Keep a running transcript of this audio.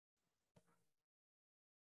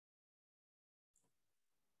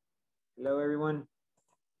Hello, everyone.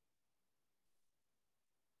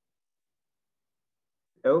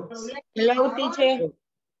 Hello. Hello, teacher.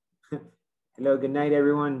 Hello, good night,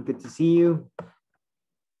 everyone. Good to see you.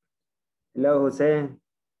 Hello, Jose.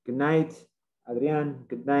 Good night. Adrian,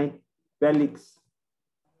 good night. Felix,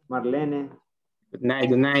 Marlene. Good night,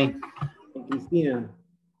 good night. And Cristina.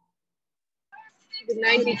 Good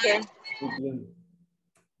night, teacher. Thank you.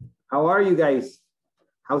 How are you guys?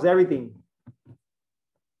 How's everything?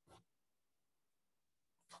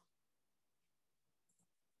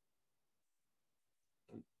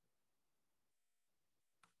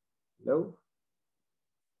 Hello?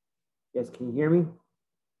 Yes, can you hear me?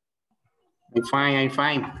 I'm fine, I'm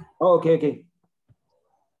fine. Oh, okay, okay.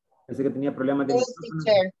 Pensé que tenía problemas de Yes, micrófono.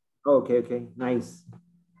 teacher. Oh, okay, okay, nice.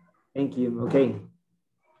 Thank you, okay.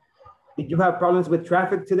 Did you have problems with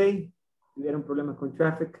traffic today? ¿Tuvieron problemas con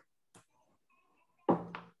traffic?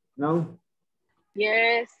 No?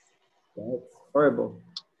 Yes. That's horrible.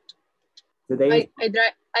 Today,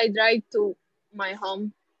 I drive to my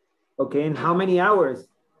home. okay, and how many hours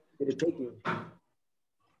did it take you?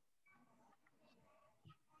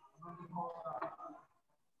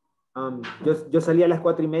 Yo salí a las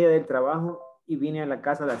 4:30 del trabajo y vine a la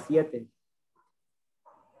casa a las 7.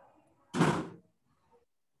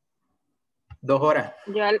 2 horas.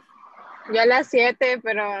 Yo a las 7,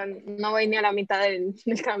 pero no voy ni a la mitad del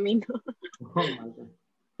camino. Oh my God.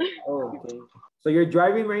 Oh, okay. So you're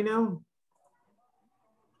driving right now?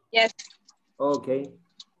 Yes. Okay.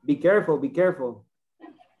 Be careful, be careful.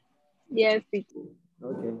 Yes, teacher.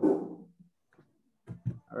 Okay.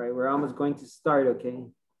 All right, we're almost going to start, okay?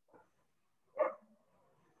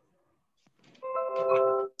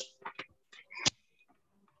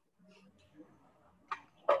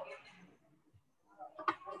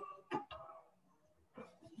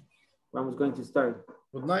 We're almost going to start.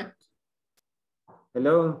 Good night.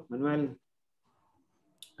 Hello, Manuel.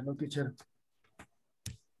 Hello, teacher.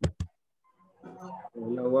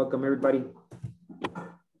 Hello, welcome everybody.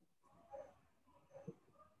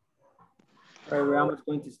 All right, we're almost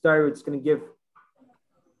going to start. We're just going to give.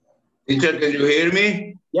 Teacher, can you hear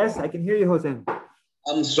me? Yes, I can hear you, Jose.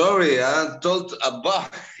 I'm sorry, I told about.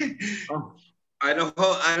 Oh. I don't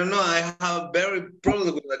know. I have a very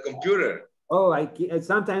problem with the computer. Oh,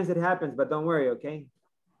 sometimes it happens, but don't worry, okay?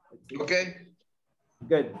 Okay.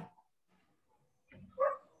 Good.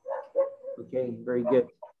 Okay, very good.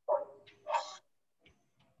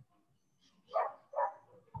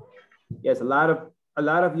 Yes, a lot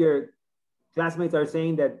of your classmates are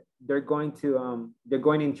saying that they're going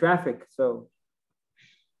in traffic. So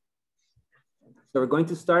we're going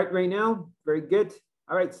to start right now. Very good.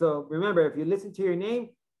 All right, so remember, if you listen to your name,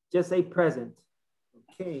 just say present.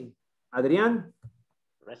 Okay. Adrian?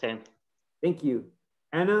 Present. Thank you.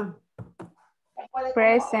 Anna?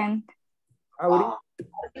 Present. Auri?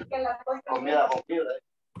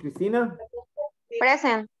 Cristina?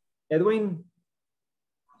 Present. Edwin?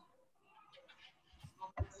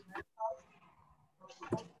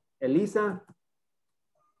 Elisa?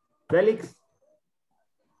 Felix?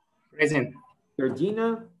 Present.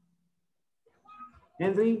 Georgina?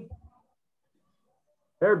 Henry?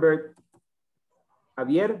 Herbert?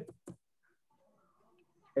 Javier?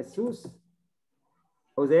 Jesus?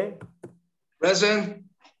 Jose? Present.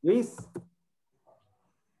 Luis?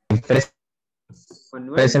 Present.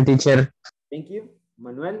 Manuel? Present, teacher. Thank you.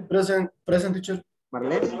 Manuel? Present, teacher.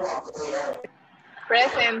 Marlene?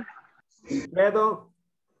 Present. Alfredo?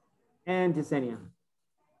 And Yesenia.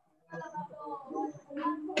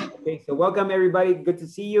 Okay, so welcome everybody. Good to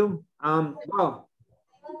see you. Wow.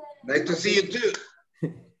 Nice to see you too.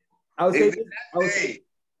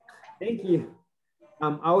 Thank you.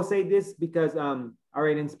 I will say this because, all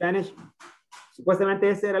right, in Spanish, supuestamente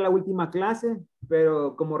esta era la última clase,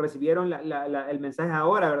 pero como recibieron el mensaje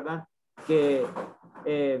ahora, ¿verdad? Que,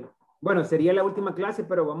 bueno, sería la última clase,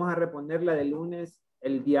 pero vamos a reponerla de lunes,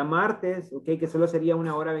 el día martes, ok, que solo sería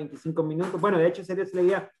 1 hora 25 minutos. Bueno, de hecho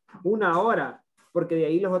sería 1 hora, porque de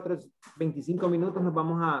ahí los otros 25 minutos nos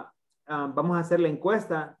vamos a hacer la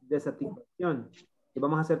encuesta de satisfacción. Y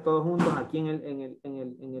vamos a hacer todos juntos aquí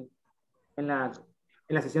en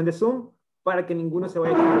la sesión de Zoom para que ninguno se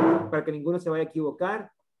vaya a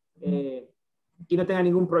equivocar y no tenga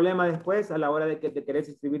ningún problema después a la hora de querer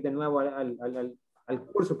inscribir de nuevo al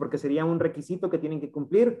curso, porque sería un requisito que tienen que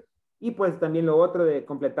cumplir, y pues también lo otro de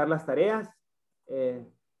completar las tareas,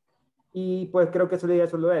 y pues creo que sería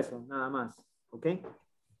solo eso, nada más. Okay?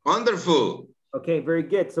 Wonderful. Okay, very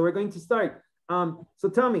good. So we're going to start. So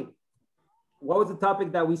tell me, what was the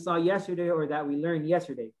topic that we saw yesterday or that we learned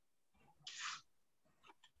yesterday?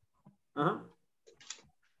 What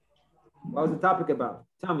was the topic about?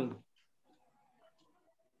 Tell me.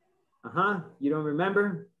 You don't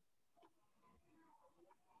remember?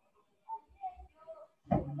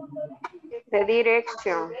 The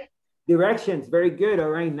direction. Directions, very good. All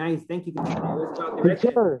right, nice. Thank you. It was about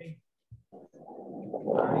directions. Okay.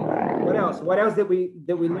 All right. What else? What else did we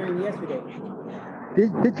learn yesterday?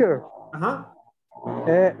 Teacher, Uh-huh.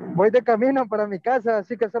 voy de camino para mi casa,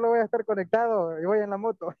 así que solo voy a estar conectado y voy en la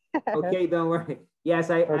moto. Okay, don't worry. Yes,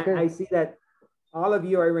 I see that all of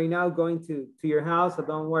you are right now going to your house, so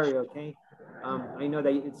don't worry, okay? I know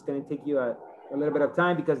that it's going to take you a little bit of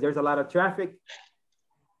time because there's a lot of traffic.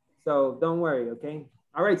 So don't worry, okay?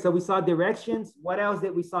 All right, so we saw directions. What else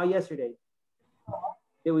did we saw yesterday?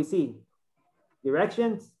 Did we see?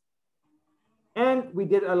 Directions. And we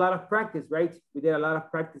did a lot of practice, right? We did a lot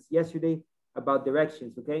of practice yesterday about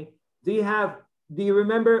directions, okay? Do you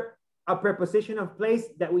remember a preposition of place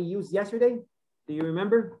that we used yesterday? Do you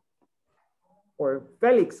remember? Or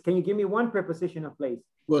Felix, can you give me one preposition of place?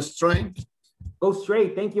 Go straight. Go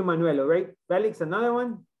straight. Thank you, Manuel. All right. Felix, another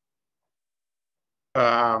one?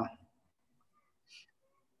 To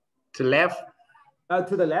left.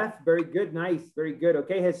 To the left. Very good. Nice. Very good.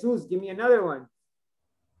 Okay, Jesus, give me another one.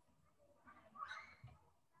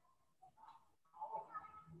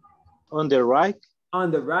 On the right.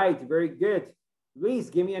 On the right. Very good. Luis,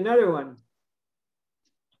 give me another one.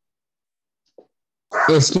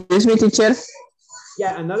 Excuse me, teacher.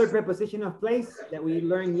 Yeah, another preposition of place that we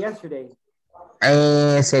learned yesterday.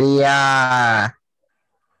 Sería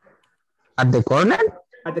at the corner.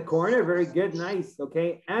 At the corner. Very good. Nice.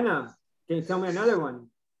 Okay. Anna, can you tell me another one?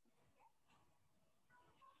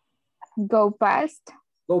 Go past.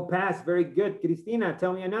 Go past. Very good. Cristina,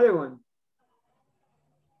 tell me another one.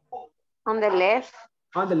 On the left.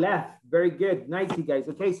 On the left. Very good. Nice, you guys.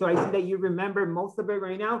 Okay, so I see that you remember most of it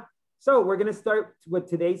right now. So we're going to start with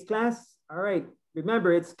today's class. All right.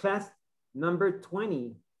 Remember, it's class number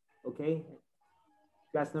 20. Okay.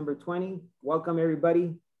 Class number 20. Welcome,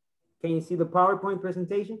 everybody. Can you see the PowerPoint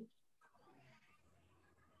presentation?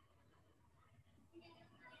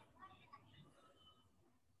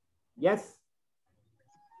 Yes?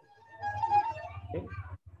 Okay.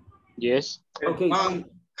 Yes. Okay.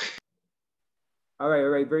 All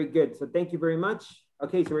right, very good. So thank you very much.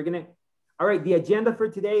 Okay, so all right, the agenda for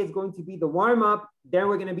today is going to be the warm-up. Then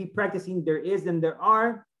we're gonna be practicing there is and there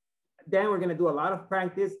are. Then we're gonna do a lot of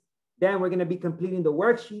practice. Then we're gonna be completing the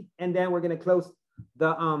worksheet, and then we're gonna close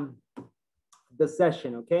the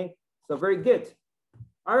session, okay? So very good.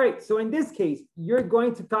 All right, so in this case, you're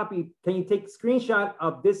going to copy. Can you take a screenshot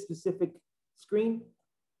of this specific screen?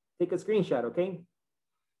 Take a screenshot, okay?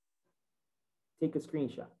 Take a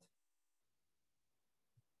screenshot.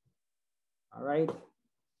 All right.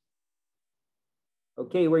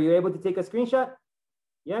 Okay, were you able to take a screenshot?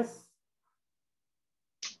 Yes?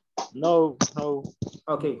 No.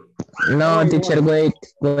 Okay. No, teacher, wait.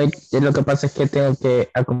 Lo que pasa es que tengo que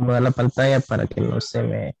acomodar la pantalla para que no se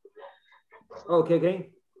me... Okay.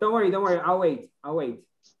 Don't worry. I'll wait.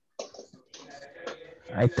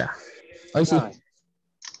 Ahí está. Hoy sí.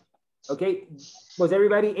 Okay. Was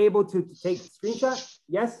everybody able to take screenshot?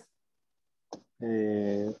 Yes?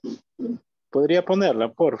 Podría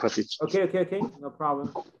ponerla, porfa, teacher. Okay. No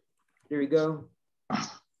problem. Here we go.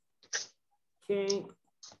 Okay.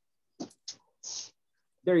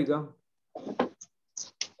 There you go.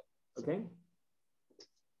 Okay.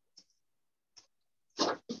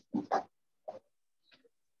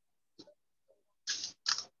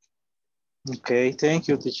 Okay, thank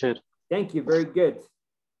you, teacher. Thank you, very good.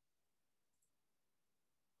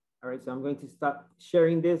 All right, so I'm going to stop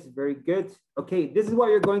sharing this, very good. Okay, this is what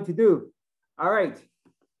you're going to do. All right,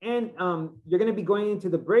 and you're gonna be going into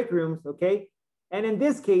the break rooms, okay? And in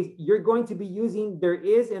this case, you're going to be using there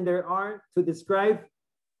is and there are to describe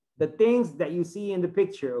the things that you see in the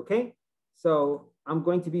picture, okay? So I'm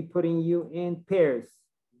going to be putting you in pairs.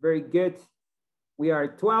 Very good. We are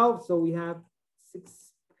 12, so we have 6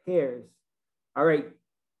 pairs. All right.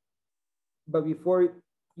 But before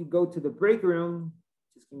you go to the break room,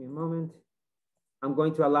 just give me a moment. I'm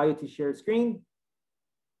going to allow you to share screen.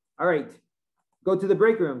 All right. Go to the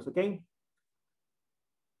break rooms, okay?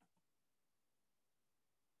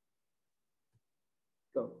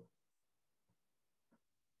 Go.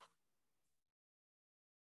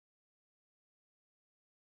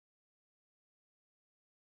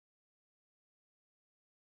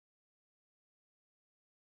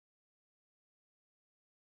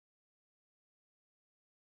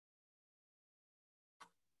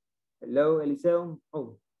 Hello, Eliseo.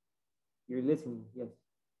 Oh, you're listening, yes.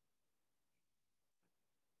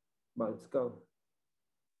 Well, let's go.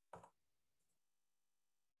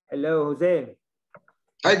 Hello, Jose.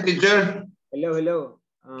 Hi, teacher. Hello.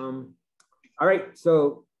 All right,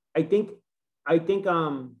 so I think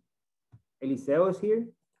Eliseo is here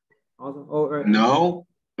also. No,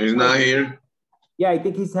 he's not here. Yeah, I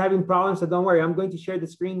think he's having problems, so don't worry. I'm going to share the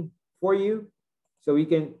screen for you so we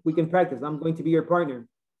can practice. I'm going to be your partner.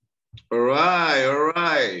 All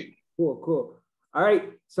right. Cool. All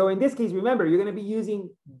right, so in this case, remember, you're going to be using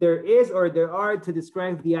there is or there are to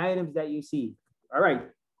describe the items that you see. All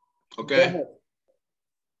right. Okay.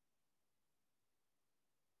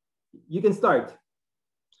 You can start.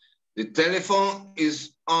 The telephone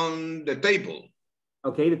is on the table.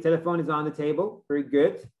 Okay, the telephone is on the table. Very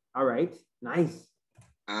good. All right, nice.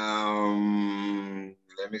 Let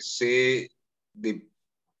me see. The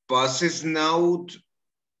post-it note.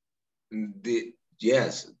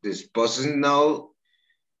 This post-it note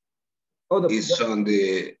is on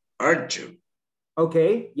the archive.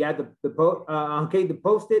 Okay, yeah, the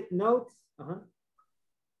post-it notes.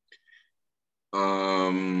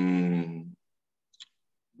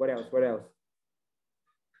 What else?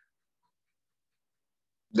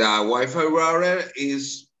 The Wi-Fi router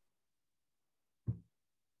is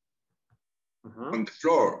on the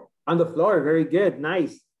floor. On the floor, very good,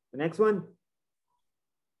 nice. The next one.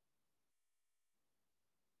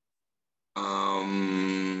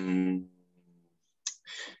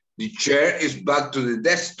 The chair is back to the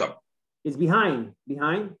desktop. It's behind.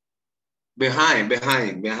 Behind to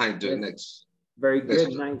the next. Very good,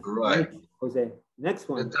 desktop. nice. Right. Nice, Jose. Next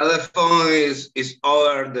one. The telephone is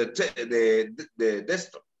over the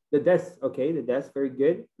desktop. The desk, okay, the desk, very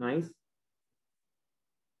good, nice.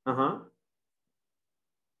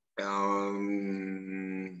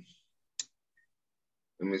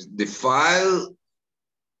 The file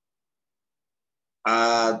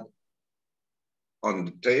on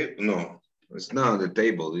the table. No, it's not on the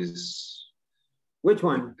table. It's which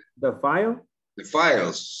one? The file? The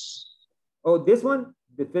files. Oh, this one?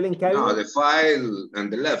 The filling cabinet? No, the file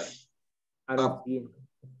on the left. I don't see it.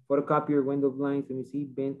 Photocopier, window blinds, let me see,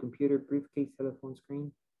 bin, computer, briefcase, telephone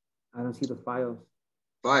screen. I don't see the files.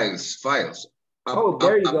 Files. Oh,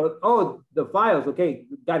 there you go. Oh, the files. Okay,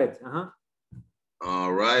 got it.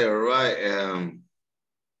 All right.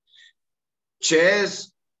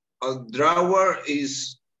 Chest, a drawer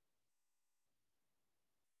is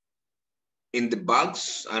in the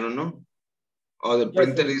box. I don't know. Or the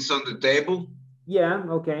printer is on the table. Yeah,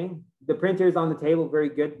 okay. The printer is on the table. Very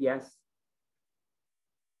good. Yes.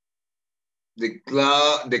 The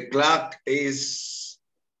clock is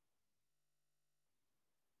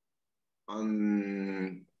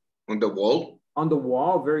on the wall. On the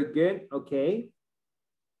wall. Very good. Okay.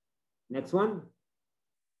 Next one.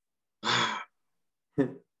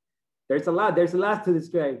 There's a lot to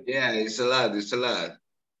describe. Yeah, it's a lot.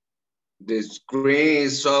 The screen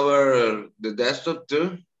is over the desktop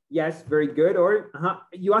too. Yes, very good. Or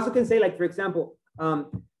you also can say, like, for example, there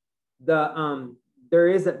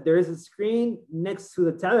is a screen next to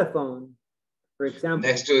the telephone, for example.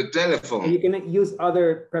 Next to the telephone. And you can use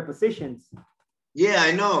other prepositions. Yeah,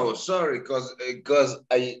 I know. Sorry, because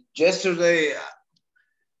yesterday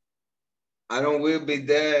I don't will be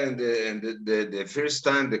there in the first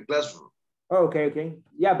time the classroom. Oh, okay.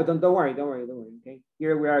 Yeah, but don't worry. Okay,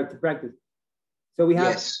 here we are to practice. So we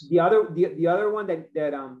have the other one that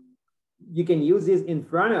you can use this in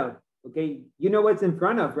front of. Okay, you know what's in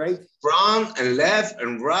front of, right? Front and left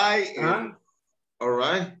and right. And, all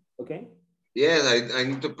right. Okay. Yes, I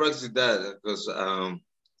need to practice that because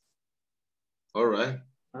all right.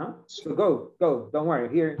 So go. Don't worry.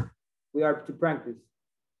 Here we are to practice.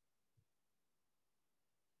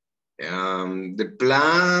 The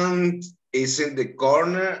plant is in the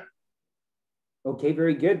corner. Okay,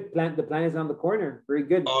 very good. The plant is on the corner. Very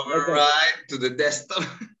good. All right, to the desktop.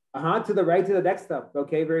 To the right to the desktop.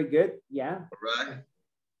 Okay, very good. Yeah. All right.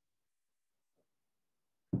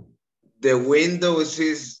 The windows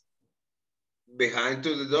is behind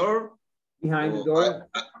to the door. Behind the door.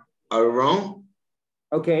 Are wrong?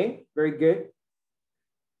 Okay, very good.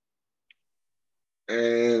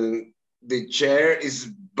 And the chair is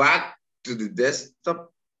back to the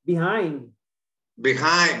desktop. Behind.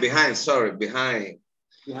 Sorry, behind.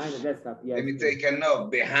 Behind the desktop, yes. Let me take a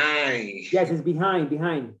note, behind. Yes, it's behind.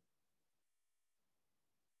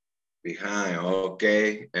 Behind,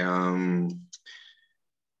 okay.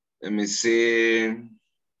 Let me see.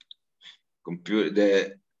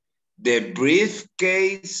 Computer, the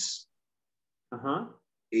briefcase.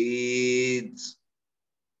 It's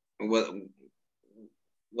what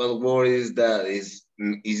word is that? Is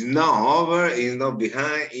not over, is not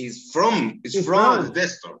behind, is from the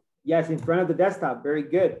desktop. Yes, in front of the desktop. Very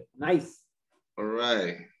good. Nice. All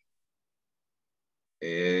right.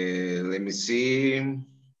 Let me see.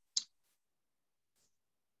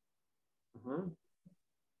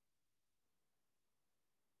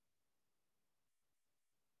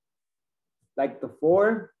 Like the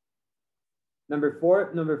four. Number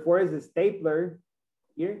four is a stapler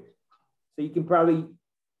here. So you can probably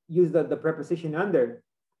use the preposition under.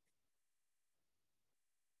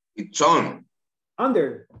 It's on.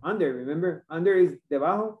 Under, remember? Under is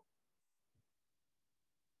debajo.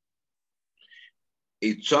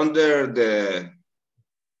 It's under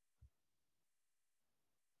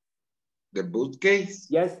the bookcase?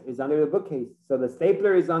 Yes, it's under the bookcase. So the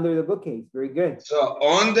stapler is under the bookcase. Very good. So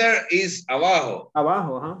under is abajo.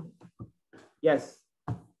 Abajo, huh? Yes.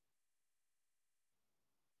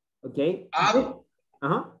 Okay. Up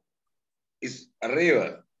is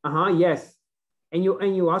arriba. Yes. And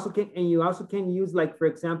you also can use, like, for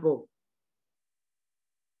example,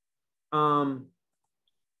 just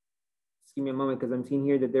give me a moment because I'm seeing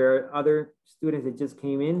here that there are other students that just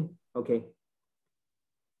came in. Okay.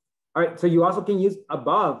 All right, so you also can use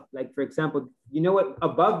above, like, for example, you know what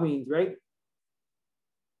above means, right?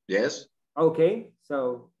 Yes. Okay,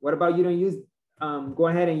 so what about you don't use, go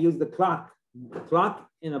ahead and use the clock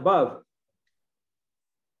and above.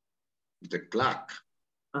 The clock.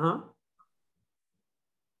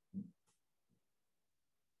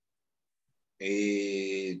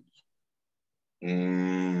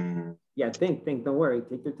 Yeah, think, don't worry,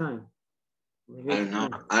 take your time.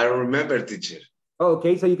 I remember, teacher.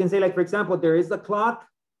 Okay, so you can say, like, for example, there is a clock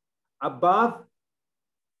above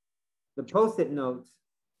the post-it notes.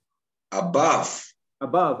 Above,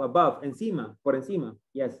 Encima, por encima.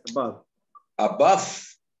 Yes, above.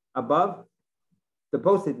 Above the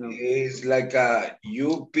post-it note. Is like a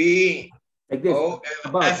UP. Like this.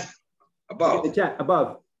 Above. Above. Look at the chat,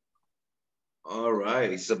 above. All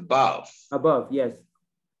right, it's above. Above, yes.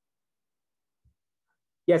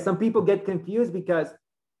 Yeah, some people get confused because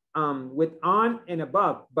with on and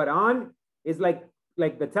above, but on is like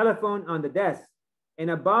the telephone on the desk,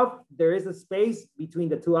 and above there is a space between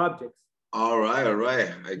the two objects. All right,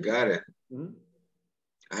 I got it.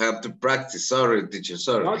 I have to practice. Sorry, teacher.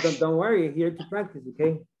 Sorry. No, don't worry. You're here to practice.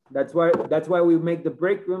 Okay, that's why we make the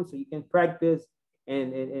break room so you can practice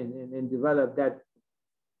and develop that.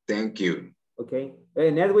 Thank you. Okay,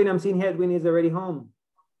 and Edwin, I'm seeing Edwin is already home.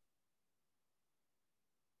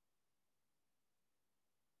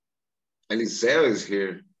 Eliseo is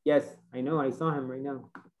here. Yes, I know. I saw him right now.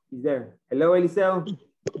 He's there. Hello, Eliseo.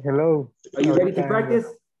 Hello. Are you ready to practice?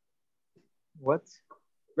 What?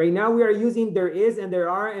 Right now we are using there is and there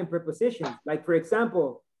are and prepositions. Like, for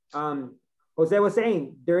example, Jose was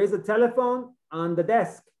saying, there is a telephone on the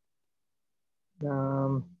desk.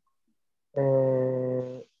 Quiero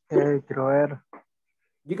ver.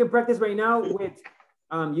 You can practice right now with,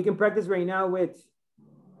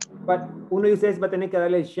 but uno de ustedes va a tener que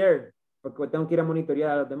darle el share, porque tengo que ir a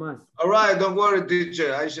monitorear a los demás. All right, don't worry,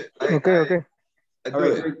 teacher. Okay. I do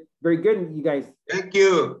it. Very good, you guys. Thank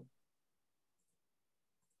you.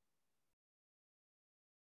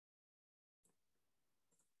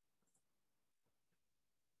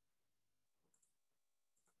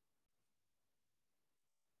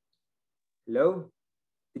 Hello?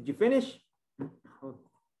 Did you finish?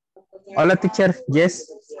 Hola, teacher. Yes.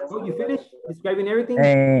 Oh, you finished describing everything?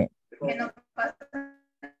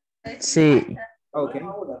 Sí. Okay.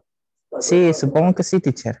 Sí, supongo que sí,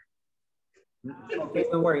 teacher. Okay,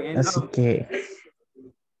 don't worry. And, Así que.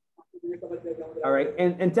 All right.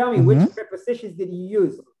 And tell me, which prepositions did you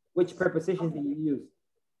use? Which prepositions did you use?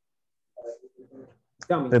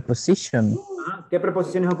 Tell me. Preposition. ¿Qué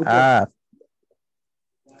preposiciones ocupó?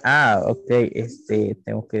 Ok.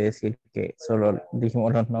 Tengo que decir que solo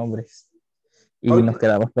dijimos los nombres y nos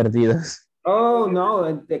quedamos perdidos. Oh,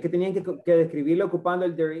 no, que tenían que describirlo ocupando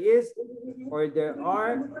el there is or there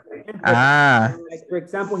are. Like, for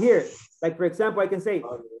example, here, like, for example, I can say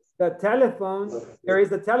the telephone, there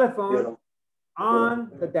is a telephone on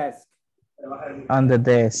the desk. On the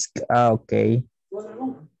desk. Okay.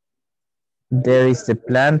 There is the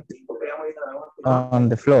plant on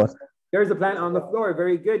the floor. There's a plant on the floor.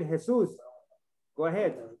 Very good. Jesus, go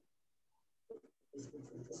ahead.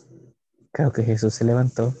 Creo que Jesús se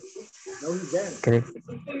levantó. No, he's there.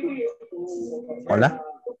 Hola.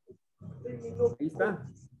 Ahí está.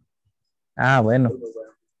 Bueno.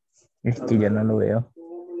 Es que yo no lo veo.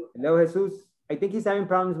 Hello, Jesus. I think he's having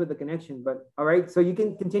problems with the connection, but all right. So you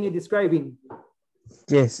can continue describing.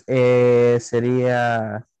 Yes.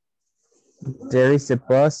 Sería there is a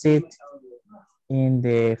deposit in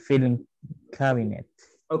the filing cabinet.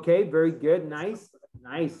 Okay, very good. Nice.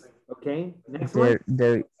 Okay, next one.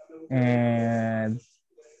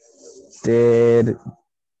 There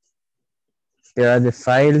There are the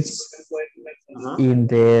files in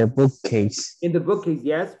the bookcase. In the bookcase,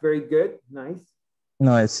 yes, very good, nice.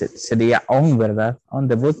 No, sería on, ¿verdad? On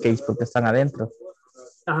the bookcase porque están adentro.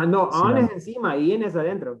 Ajá, no, Sí, on no. es encima y in es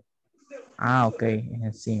adentro. Ah, ok,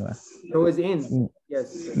 encima. So it's in,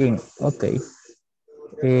 yes. Bien, ok.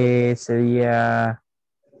 Sería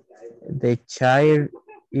the chair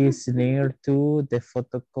is near to the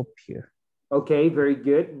photocopier. Okay, very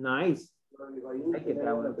good, nice. I get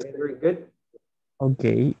that one, okay, very good. Ok,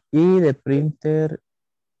 y the printer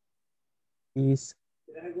is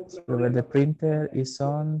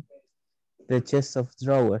on the chest of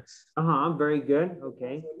drawers. Very good,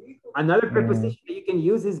 okay. Another preposition that you can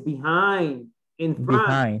use is behind, in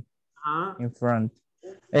front. Behind, in front.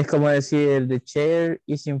 Es como decir, the chair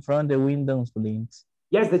is in front of the window blinds.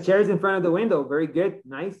 Yes, the chair is in front of the window, very good,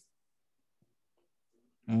 nice.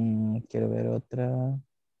 Quiero ver otra.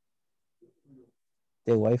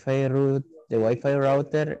 The Wi-Fi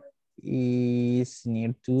router is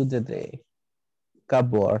near to the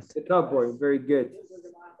cupboard. The cupboard, very good.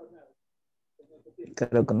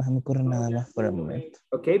 Creo que no se me ocurre nada más por el momento.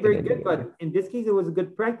 Okay, very good, but in this case, it was a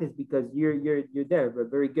good practice because you're there, but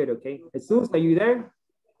very good, okay. Jesus, are you there?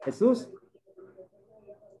 Jesus?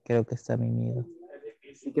 Creo que está mimido.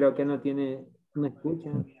 Sí, creo que no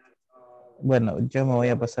escucha. Bueno, yo me voy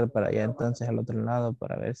a pasar para allá entonces al otro lado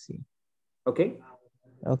para ver si. Okay.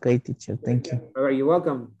 Okay, teacher, thank you. All right, you're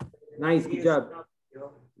welcome. Nice, good job.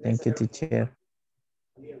 Thank you, teacher.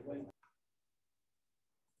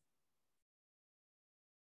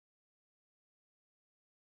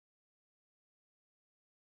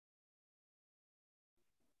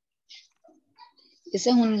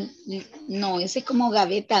 Ese es no, ese es como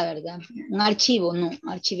gaveta, ¿verdad? Un archivo, no,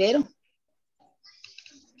 archivero.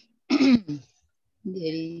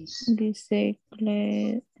 Dice,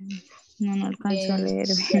 no alcanzo a leer.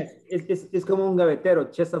 Yes, es como un gavetero,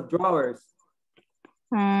 chest of drawers.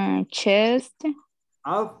 Chest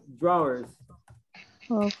of drawers.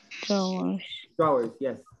 Of drawers. Drawers,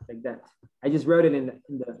 yes, like that. I just wrote it in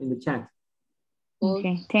the chat.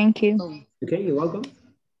 Okay, thank you. Okay, you're welcome.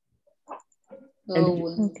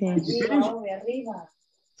 Okay.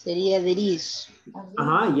 Sería there is.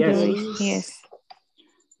 Yes.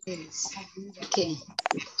 Yes. Okay.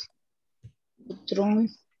 Otro.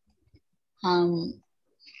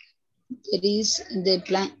 There is the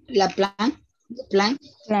plant. La plant. Plant.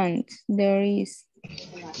 Plant. There is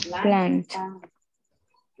plant.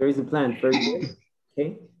 There is a plant. Very good.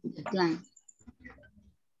 Okay. Plant.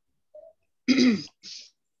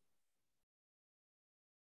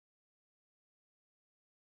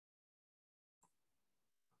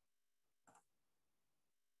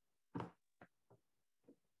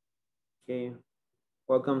 Okay.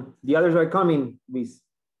 Welcome. The others are coming, Luis.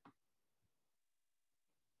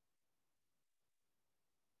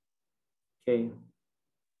 Okay.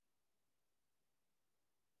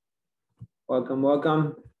 Welcome,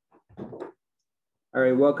 welcome. All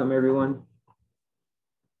right, welcome everyone.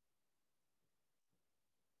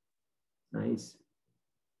 Nice.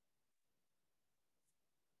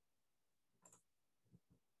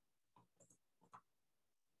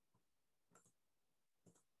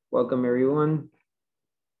 Welcome everyone.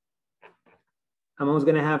 I'm almost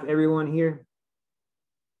gonna have everyone here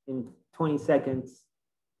in 20 seconds.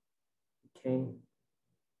 Okay.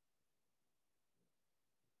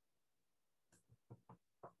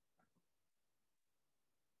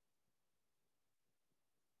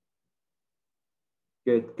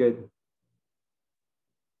 Good, good.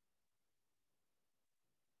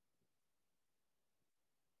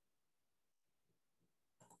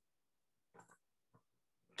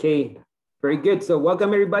 Okay, very good. So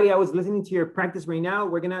welcome everybody. I was listening to your practice right now.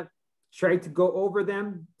 We're gonna try to go over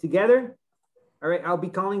them together. All right, I'll be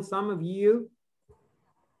calling some of you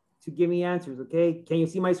to give me answers, okay? Can you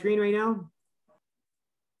see my screen right now?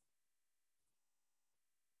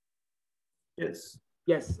 Yes.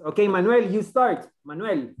 Yes, okay, Manuel, you start.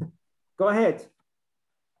 Manuel, go ahead.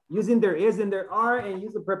 Using their is and their are and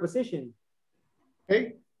use the preposition.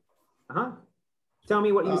 Okay. Tell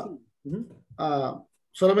me what you see.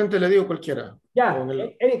 Solamente le digo cualquiera. Yeah,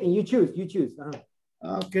 anything, you choose, you choose.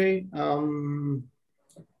 Okay.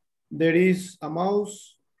 There is a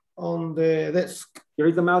mouse on the desk. There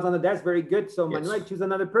is a mouse on the desk, very good. So Yes. Manuel, choose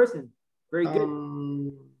another person. Very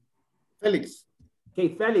good. Felix. Okay,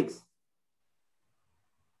 Felix.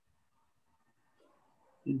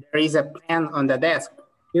 There is a pen on the desk.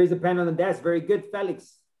 There is a pen on the desk, very good.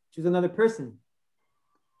 Felix, choose another person.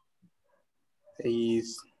 There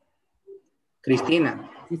is Cristina.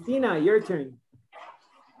 Cristina, your turn.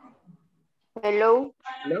 Hello.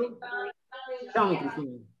 Hello? Tell me,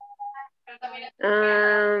 Cristina.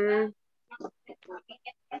 There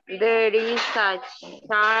is a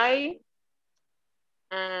child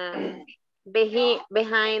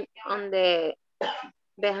behind on the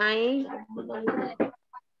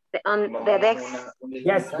desk.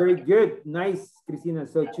 Yes, very good. Nice, Cristina.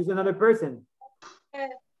 So choose another person.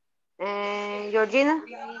 Georgina.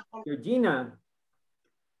 Georgina.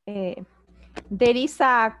 There is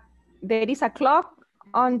a clock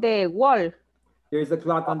on the wall. There is a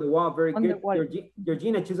clock on the wall. Very good.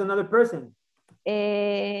 Georgina, choose another person.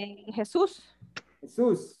 Jesus.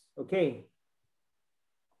 Jesus. Okay.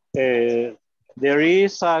 There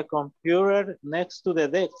is a computer next to the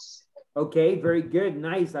desk. Okay, very good.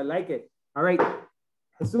 Nice. I like it. All right.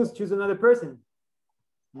 Jesus, choose another person.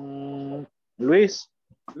 Luis.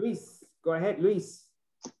 Luis. Go ahead, Luis.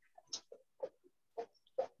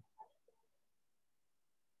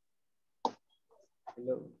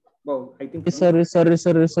 Hello. Well, I think Sorry. Oh,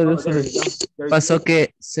 Pasó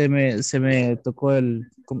que se me tocó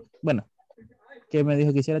bueno, que me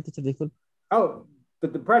dijo que hiciera, teacher, disculpe. Oh,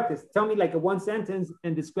 but the practice. Tell me like a one sentence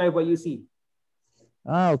and describe what you see.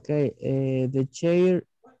 Okay. The chair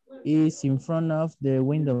is in front of the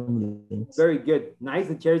window. Very good. Nice.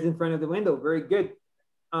 The chair is in front of the window. Very good.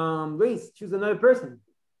 Luis, choose another person.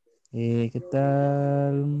 ¿Qué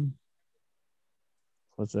tal?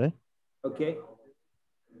 José. Okay.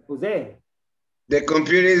 Jose. The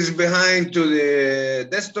computer is behind to the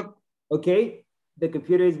desktop. Okay. The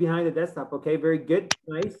computer is behind the desktop. Okay. Very good.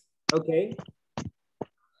 Nice. Okay.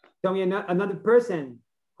 Tell me another person,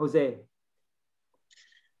 Jose.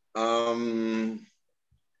 Let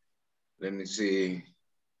me see.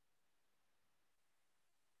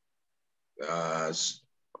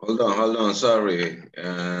 Hold on. Sorry.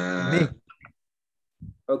 Me.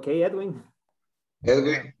 Okay, Edwin.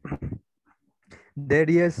 Edwin. There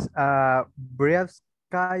is a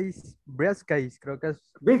briefcase, creo que es.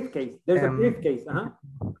 Briefcase. There's a briefcase.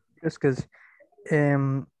 Briefcase.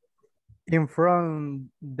 In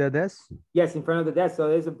front the desk. Yes, in front of the desk. So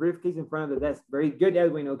there's a briefcase in front of the desk. Very good,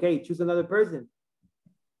 Edwin. Okay, choose another person.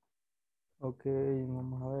 Okay,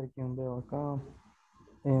 vamos a ver quién veo acá.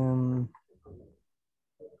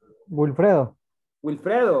 Wilfredo.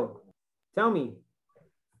 Wilfredo, tell me.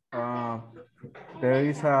 There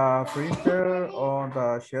is a printer on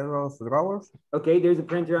the shelf of drawers. Okay, there's a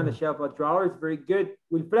printer on the shelf of drawers. Very good.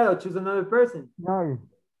 Wilfredo, choose another person. No.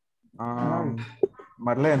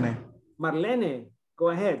 Marlene. Marlene, go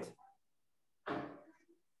ahead.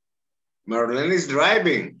 Marlene is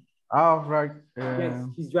driving. Oh, right. Yes,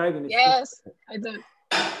 she's driving. Yes, I do.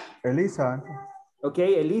 Elisa.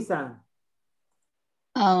 Okay, Elisa.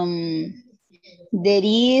 There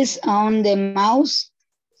is on the mouse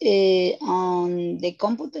on the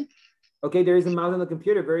computer. Okay, there is a mouse on the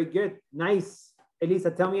computer. Very good. Nice.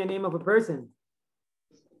 Elisa, tell me a name of a person.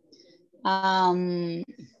 Manuel.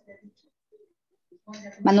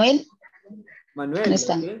 Manuel.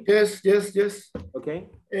 Okay. Yes. Okay.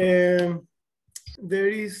 There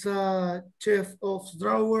is a chef of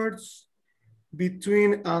drawers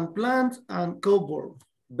between plant and cupboard.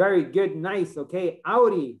 Very good. Nice. Okay.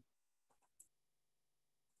 Auri.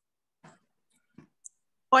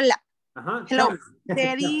 Hola. Hello.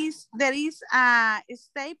 There is a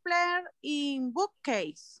stapler in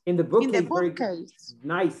bookcase. In the bookcase. In the very bookcase. Good.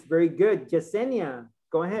 Nice. Very good. Yesenia,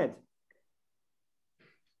 go ahead.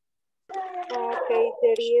 Okay,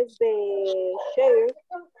 there is the chair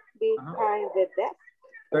behind the desk.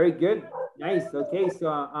 Very good. Nice. Okay,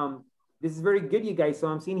 so this is very good, you guys. So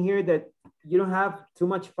I'm seeing here that you don't have too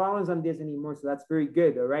much problems on this anymore. So that's very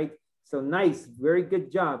good. All right. So nice. Very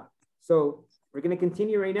good job. So we're going to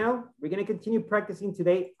continue right now. We're going to continue practicing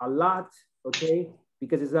today a lot. Okay.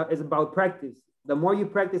 Because it's about practice. The more you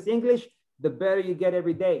practice English, the better you get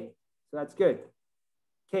every day. So that's good.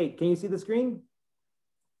 Okay. Can you see the screen?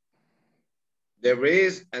 There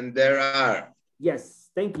is and there are. Yes.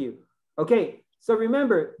 Thank you. Okay. So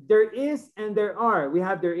remember, there is and there are. We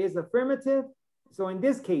have there is affirmative. So in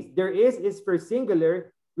this case, there is for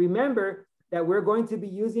singular. Remember that we're going to be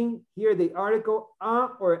using here the article a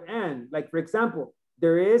or an. Like for example,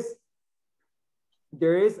 there is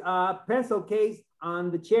a pencil case on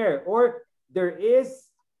the chair, or there is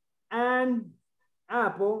an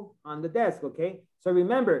apple on the desk, okay? So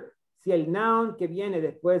remember, si el noun que viene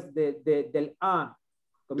después del a.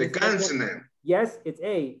 The consonant. Yes, it's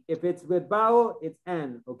a. If it's with vowel, it's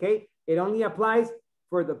an, okay? It only applies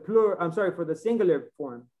for the plural, for the singular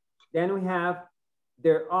form. Then we have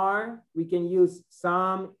there are, we can use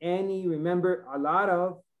some, any, remember, a lot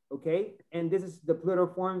of, okay? And this is the plural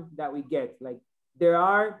form that we get. Like there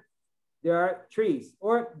are trees,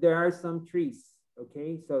 or there are some trees,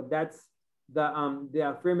 okay? So that's the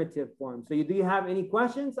affirmative form. So do you have any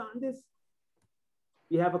questions on this?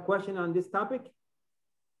 You have a question on this topic?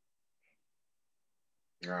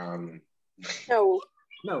 No. No.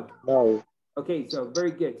 No. Okay, so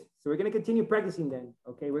very good. So we're going to continue practicing then.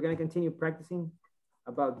 Okay, we're going to continue practicing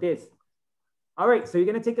about this. All right, so you're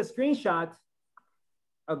going to take a screenshot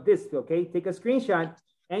of this, okay? Take a screenshot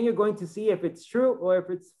and you're going to see if it's true or if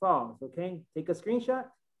it's false, okay? Take a screenshot.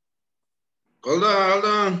 Hold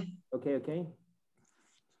on. Okay, okay.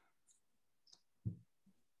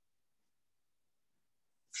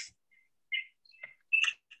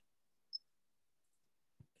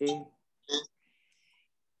 Okay.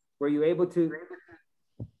 Were you able to?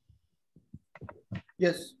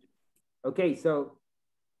 Yes. Okay, so,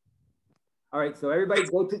 all right, so everybody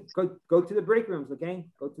go to the break rooms, okay?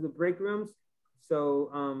 Go to the break rooms. So,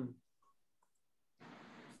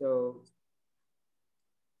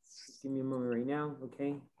 just give me a moment right now,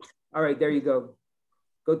 okay? All right, there you go.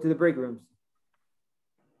 Go to the break rooms.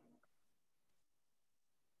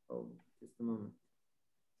 Oh, just a moment.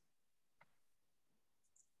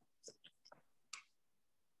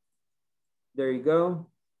 There you go.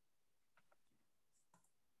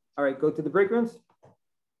 All right, go to the break rooms.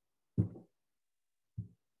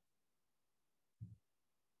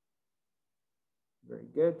 Very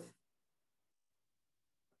good.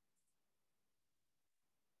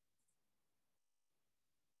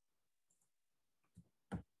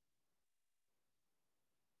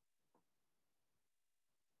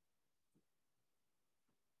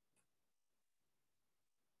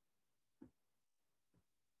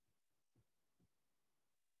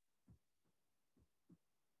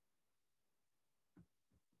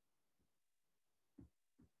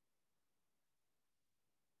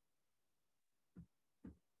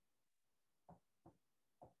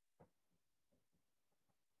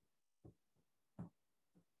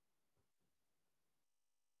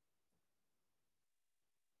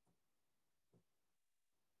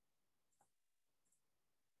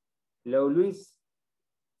 Hello, Luis.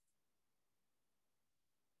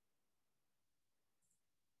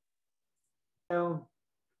 Hello.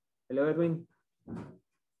 Hello, Edwin.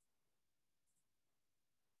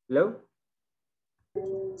 Hello?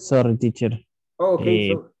 Sorry, teacher. Oh,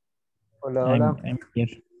 okay, so. Hola, hola. I'm here.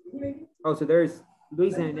 Oh, so there's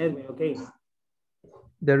Luis and Edwin, okay.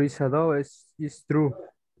 There is a dog, is true.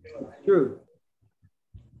 True.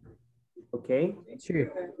 Okay. Sí.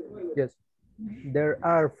 Yes. There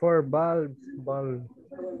are 4 bulbs. 1,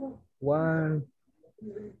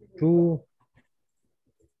 2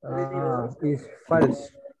 is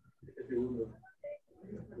false.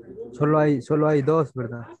 Solo hay 2,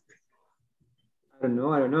 ¿verdad? I don't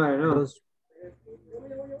know. Dos.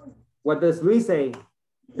 What does Luis say?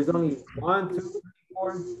 There's only 1, 2, 3,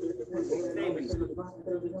 4.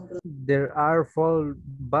 There are 4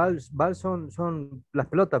 balls. Balls son las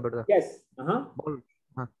pelotas, ¿verdad? Yes. Ball.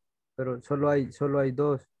 Pero solo hay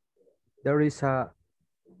 2. There is a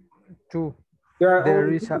 2. There are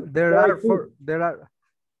 4. There are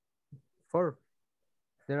 4.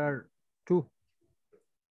 There are 2.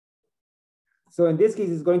 So in this case,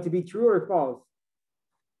 it's going to be true or false?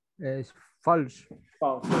 It's false.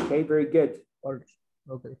 False. Okay, very good. False.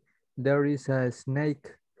 Okay. There is a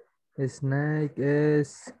snake. A snake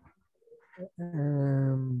is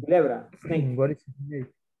Culebra. Snake. What is snake?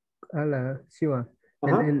 Sí va.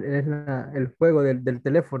 El juego del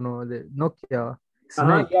teléfono de Nokia.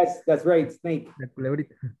 Snake. Yes, that's right. Snake. La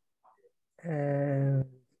culebrita.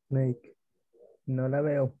 Snake. No la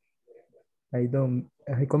veo.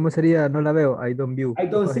 ¿Cómo sería? No la veo. I don't view. I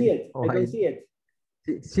don't see it. I don't see it.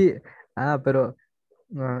 Sí. Pero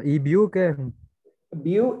 ¿y view qué?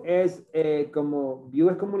 View es como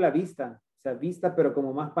la vista. O sea, vista, pero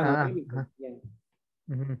como más panorámica. Yeah.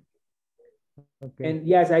 Okay. And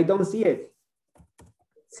yes, I don't see it.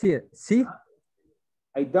 Sí.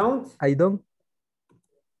 I don't. I do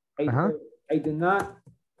not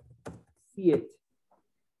see it.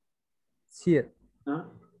 See it. I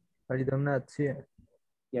do not see it.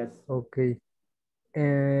 Yes. Okay.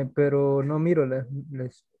 Pero no miro les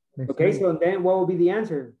okay, so then what will be the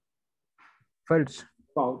answer? False.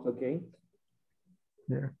 False, okay.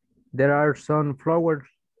 There are some flowers,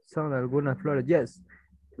 algunas flores. Yes.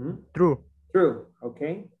 True. True,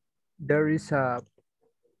 okay. There is a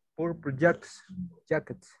purple jacket.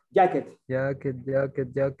 Jacket.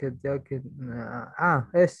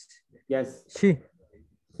 Es. Yes. She.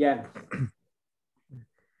 Yeah.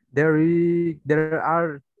 There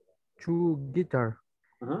are 2 guitars.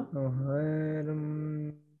 No.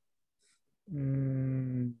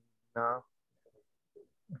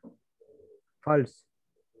 False.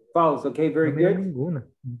 False, okay, very good. Ninguna.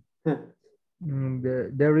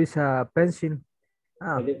 There is a pencil.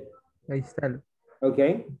 Ah, Okay. ahí está.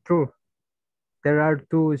 Okay. True. There are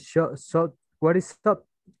two socks. What is sock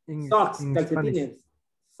Socks, in Spanish? calcetines.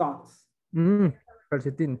 Socks.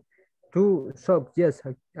 Calcetín. Two socks. Yes,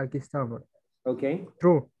 aquí estamos. Okay.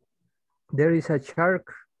 True. There is a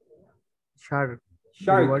shark. Shark.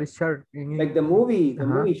 Shark. What is shark in Like the movie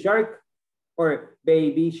Shark or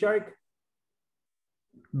Baby Shark.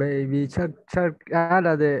 Baby shark. Ah,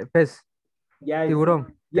 la de pez. Yes.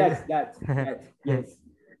 Tiburón. Yes, that. Yes.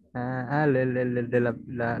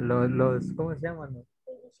 Los, ¿cómo se llaman?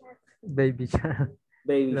 Baby shark.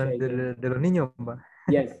 Baby Shark. De los niños.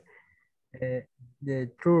 Yes.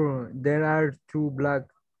 True. There are two black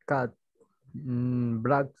cats.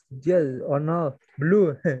 Black, yes or no,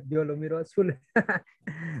 blue. Yo lo miro azul.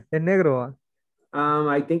 Es negro.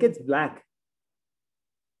 I think it's black.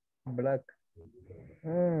 Black.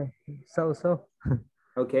 So.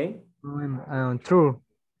 Okay. True.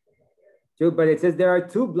 True, but it says there are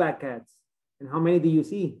two black cats. And how many do you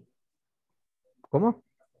see? ¿Cómo?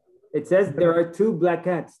 It says there are two black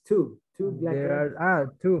cats. Two black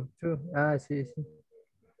cats. Two. Ah, sí.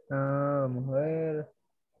 Vamos a ver.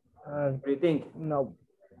 What do you think? No,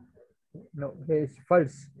 it's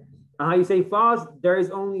false. You say false, there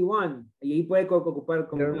is only one. Y ahí puede ocupar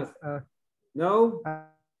como más. No?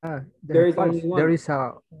 There is only one. There is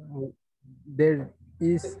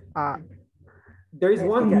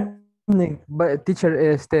one cat. But teacher,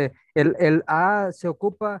 el A se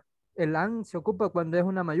ocupa, el AN se ocupa cuando es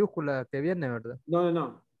una mayúscula que viene, ¿verdad? No.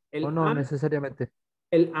 No necesariamente.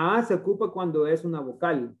 El A se ocupa cuando es una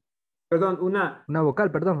vocal. Perdón, una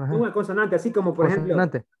vocal, perdón. Ajá. Una consonante, así como por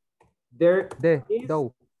consonante. ejemplo. There is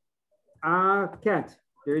do. a cat.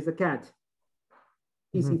 There is a cat.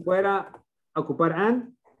 Y si fuera a ocupar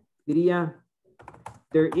an, diría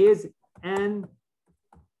there is an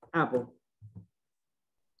apple.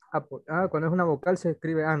 Apple. Cuando es una vocal se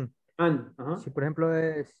escribe an. An. Si por ejemplo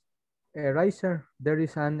es eraser, there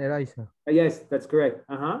is an eraser. Yes, that's correct.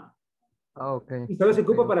 Okay. Y solo se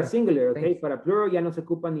ocupa para singular, okay? Para plural ya no se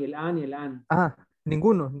ocupa ni el an ni el an.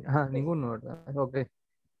 Ninguno, ¿verdad?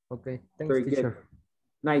 Okay. Thanks, Very teacher. Good.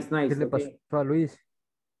 Nice. ¿Qué le pasó a Luis?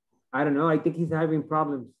 I don't know. I think he's having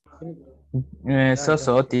problems.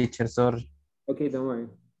 So, teacher, sorry. Okay, don't worry.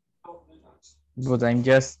 But I'm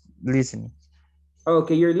just listening.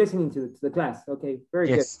 Okay, you're listening to the class. Okay, very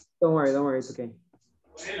good. Don't worry, it's okay.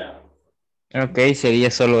 Okay,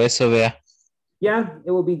 sería solo eso, vea. Yeah,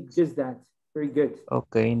 it will be just that. Very good.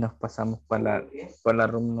 Okay, nos pasamos para la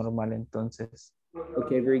room normal entonces.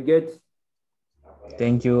 Okay, very good.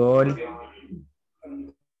 Thank you all.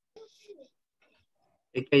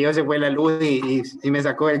 Es que yo se fue la luz y me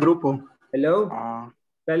sacó del grupo. Hello.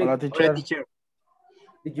 Hola, teacher. Hola, teacher.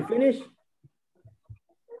 Did you finish?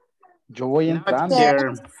 Yo voy entrando.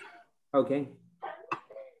 Okay.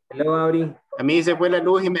 Hello, Audi. A mí se fue la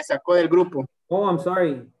luz y me sacó del grupo. Oh, I'm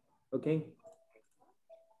sorry. Okay.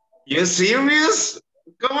 You serious?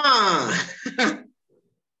 Come on.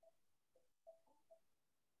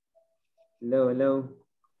 Hello.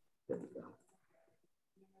 There we go.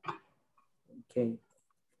 Okay.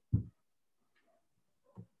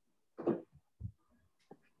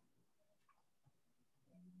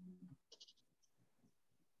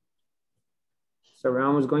 So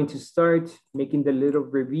Ram was going to start making the little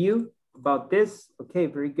review about this. Okay,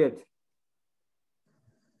 very good.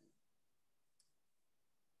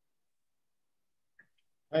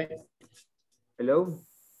 Hi. Hello.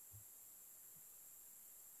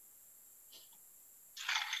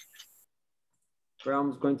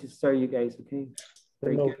 Ram's going to start you guys, okay?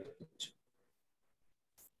 Very good.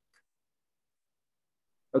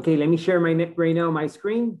 Okay, let me share right now my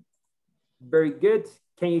screen. Very good.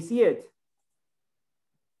 Can you see it?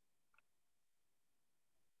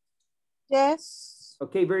 Yes.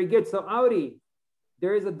 Okay, very good. So Audi,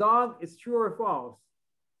 there is a dog. It's true or false?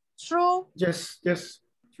 True. Yes.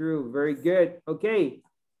 True, very good. Okay.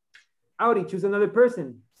 Audi, choose another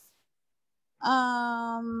person.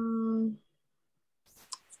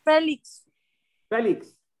 Felix.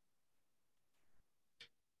 Felix.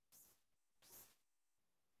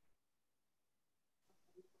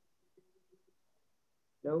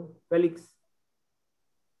 Hello, Felix.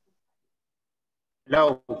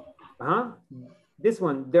 Hello. This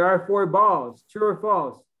one, there are 4 balls. True or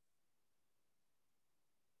false?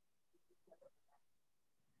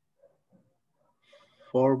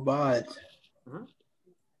 Four balls.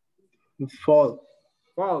 False.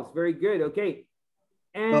 False, very good, okay.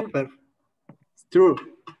 And it's true.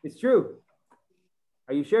 It's true.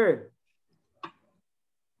 Are you sure?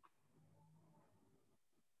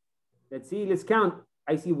 Let's see, let's count.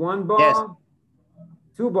 I see 1 ball,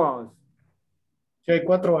 2 balls. Si hay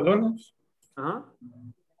 4 balones. Uh-huh.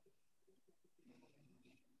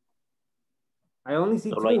 I only see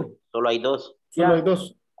Solo hay, 2. solo hay dos. Solo hay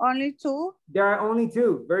 2. Only 2. There are only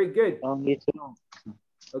 2. Very good. Only two.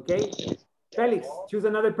 Okay. Felix, choose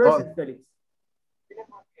another person, Felix.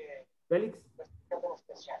 Felix,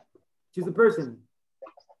 choose a person.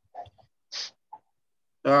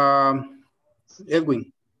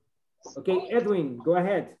 Edwin. Okay, Edwin, go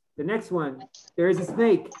ahead. The next one. There is a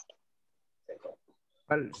snake.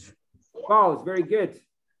 False. False, very good.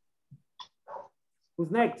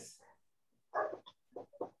 Who's next?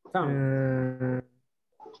 Tom.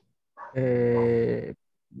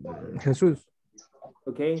 Jesús.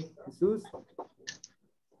 Okay, Jesus.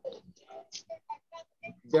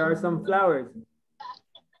 There are some flowers.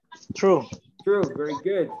 True. True, very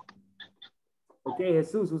good. Okay,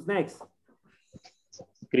 Jesus, who's next?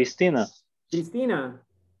 Cristina. Cristina.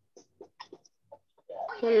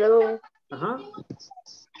 Hello. Uh-huh.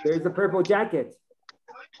 There's a purple jacket.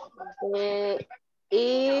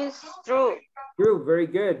 Is true. True, very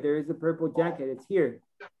good. There is a purple jacket. It's here.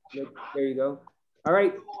 Look, there you go. All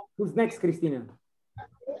right, who's next, Cristina?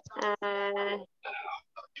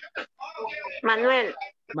 Manuel.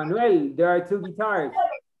 Manuel, there are 2 guitars.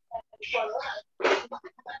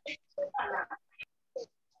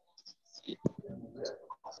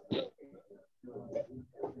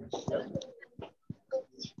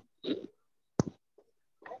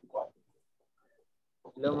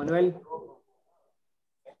 Hello, Manuel.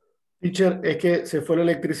 Teacher, es que se fue la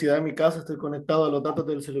electricidad en mi casa, estoy conectado a los datos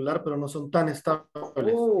del celular, pero no son tan estables.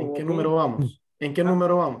 ¿En qué número vamos? ¿En qué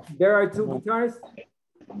número vamos? There are 2 guitars.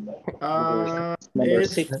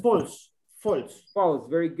 It's false. False. False,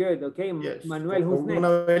 very good. Okay, Yes. Manuel, who's Con una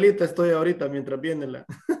next? velita estoy ahorita mientras viene la...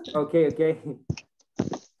 Okay, okay.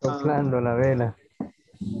 Soplando la vela.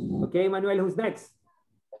 Okay, Manuel, who's next?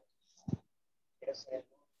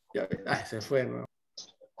 Ya, ay, se fue, ¿no?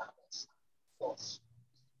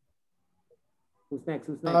 Who's next?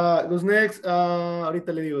 Who's next? Who's next?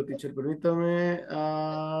 Ahorita le digo, teacher, permítame.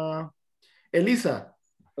 Elisa.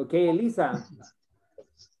 Okay, Elisa.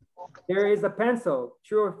 There is a pencil.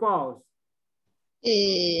 True or false?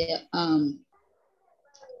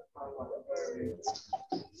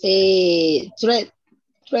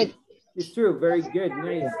 Thread. It's true. Very good.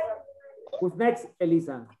 Nice. Who's next,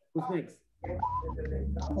 Elisa? Who's next?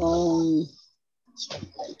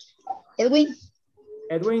 Edwin.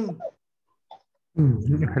 Edwin.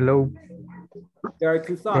 Hello. There are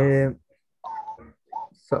 2 socks.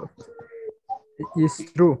 So,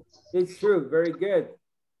 it's true. It's true. Very good.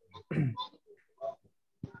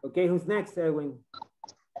 Okay, who's next, Edwin?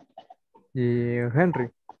 Henry.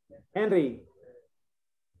 Henry.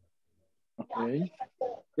 Okay.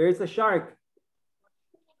 There is a shark.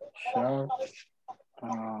 Shark.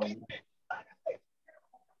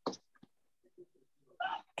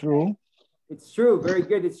 True. It's true. Very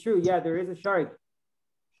good. It's true. Yeah, there is a shark.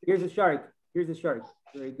 Here's a shark. Here's a shark.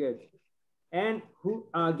 Very good. And who?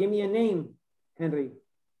 Give me a name, Henry.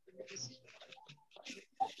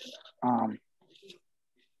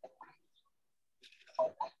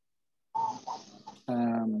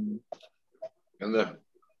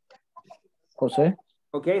 Jose.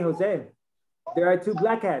 Okay, Jose. There are 2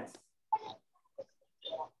 black cats.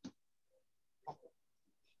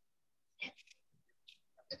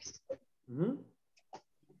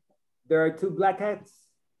 There are 2 black cats.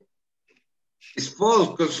 It's false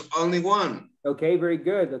because only one. Okay, very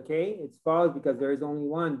good. Okay, it's false because there is only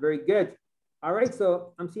one. Very good. All right,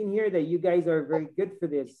 so I'm seeing here that you guys are very good for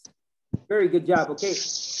this. Very good job. Okay,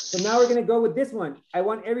 so now we're gonna go with this one. I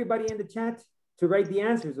want everybody in the chat to write the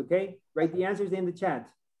answers, okay? Write the answers in the chat.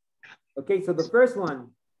 Okay, so the first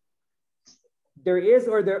one, there is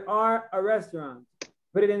or there are a restaurant.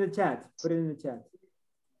 Put it in the chat. Put it in the chat.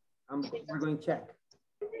 We're going to check.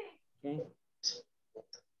 Okay.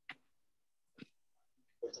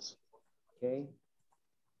 Okay.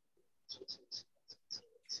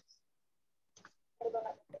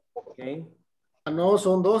 Okay. No,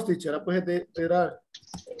 son 2, teacher. Pues esperar.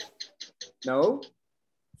 No.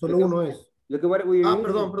 Solo uno es. Look at what we were using.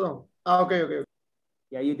 Perdón. Okay.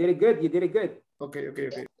 Yeah, you did it good. You did it good. Okay.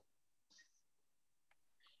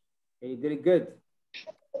 Yeah, you did it good.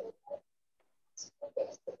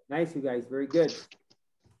 Nice, you guys. Very good.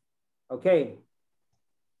 Okay.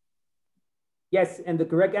 Yes, and the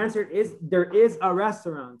correct answer is there is a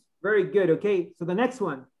restaurant. Very good. Okay, so the next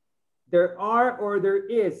one. There are or there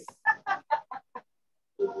is.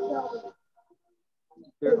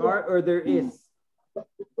 There are or there is.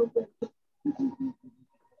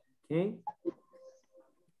 Okay.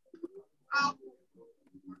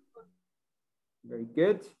 Very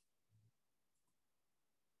good.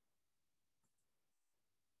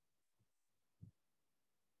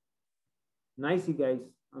 Nice, you guys.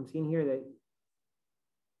 I'm seeing here that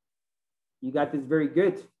you got this very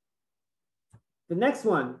good. The next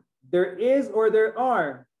one, there is or there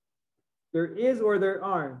are. There is or there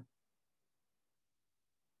are.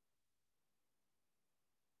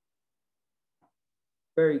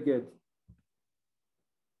 Very good.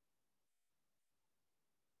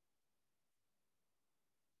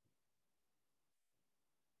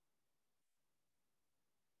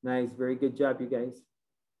 Nice, very good job, you guys.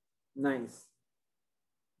 Nice.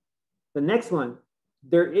 The next one,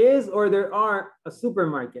 there is or there are a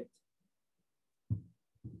supermarket.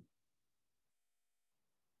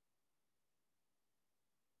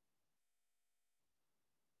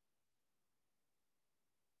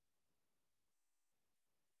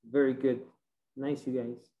 Very good. Nice, you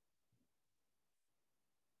guys.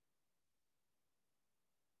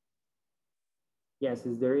 Yes,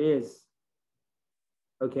 there is.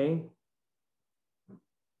 Okay.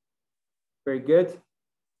 Very good.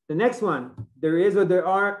 The next one, there is or there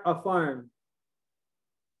are a farm.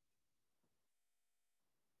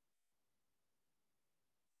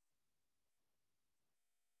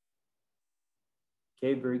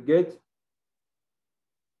 Okay, very good.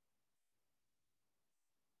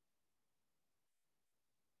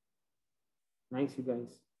 Nice, you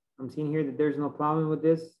guys. I'm seeing here that there's no problem with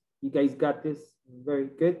this. You guys got this. Very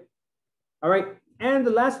good. All right. And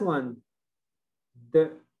the last one,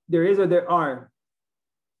 there is or there are.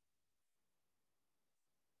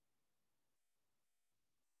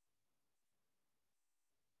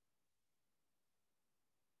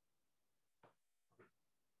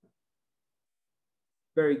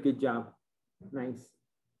 Very good job. Nice.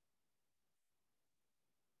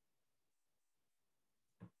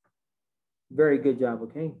 Very good job,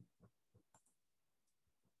 okay?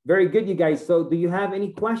 Very good, you guys. So do you have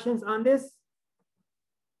any questions on this?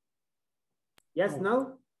 Yes,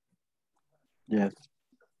 no? Yes.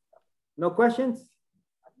 No questions?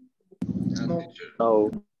 No.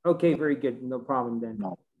 No. Okay, very good. No problem then.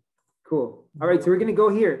 No. Cool. All right, so we're gonna go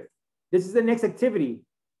here. This is the next activity.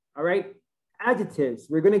 All right, adjectives.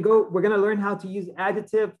 We're gonna learn how to use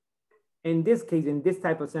adjective in this case, in this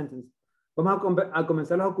type of sentence. Vamos a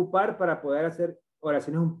comenzar a ocupar para poder hacer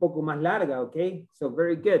oraciones un poco más largas, okay? So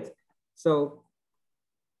very good. So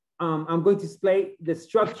I'm going to explain the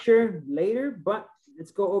structure later, but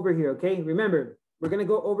let's go over here, okay? Remember, we're gonna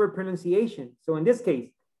go over pronunciation. So in this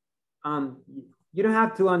case, you don't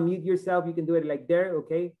have to unmute yourself. You can do it like there,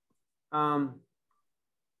 okay? So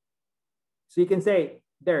you can say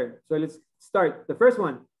there. So let's start. The first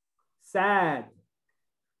one, sad,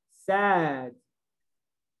 sad.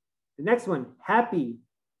 The next one, happy,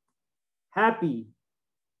 happy.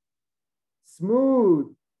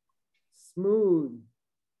 Smooth, smooth.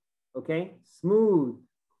 Okay, smooth.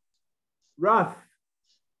 Rough,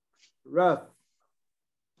 rough,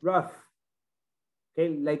 rough.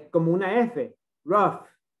 Okay, like como una F. Rough.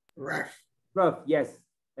 Rough. Rough, yes,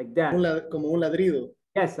 like that. Como un ladrido.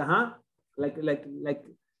 Yes,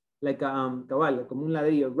 like cabal, como un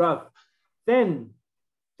ladrillo. Rough. Thin,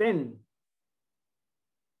 thin,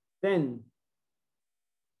 thin.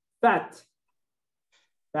 Fat,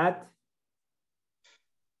 fat.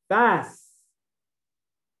 Fast,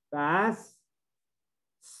 fast.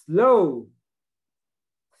 Slow,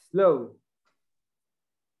 slow.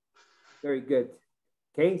 Very good.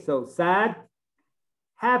 Okay, so sad,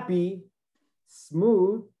 happy,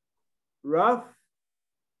 smooth, rough,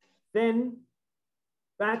 thin,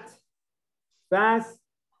 fat, fast,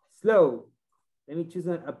 slow. Let me choose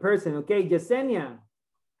a person. Okay, Yesenia,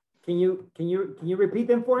 can you repeat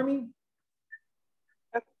them for me?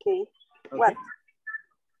 Okay. Okay. What?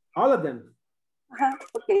 All of them.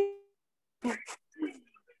 Okay.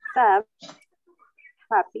 Sad,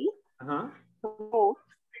 happy, smooth,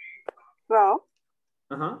 rough,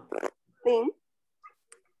 thin,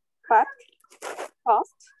 fat,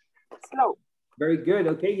 fast, slow. Very good.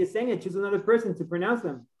 Okay, Yesenia, choose another person to pronounce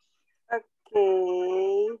them.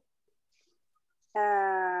 Okay.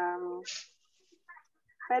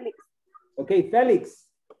 Felix. Okay, Felix.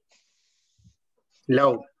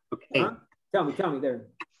 Low. Okay. Tell me there.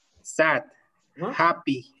 Sad,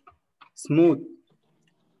 happy, smooth,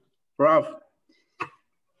 rough,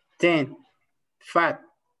 thin, fat,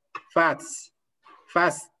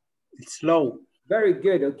 fast, slow. Very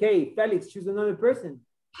good. Okay, Felix, choose another person.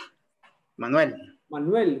 Manuel.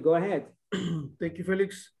 Manuel, go ahead. Thank you,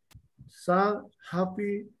 Felix. Sad,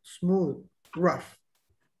 happy, smooth, rough,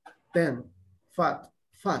 thin, fat,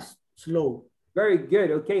 fast, slow. Very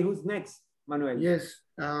good. Okay, who's next, Manuel? Yes,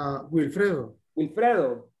 Wilfredo.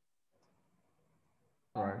 Wilfredo.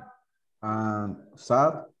 Right.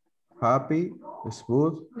 Sad, happy,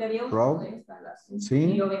 smooth, proud,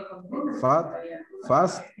 thin, fat,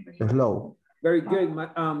 fast, slow. Very good.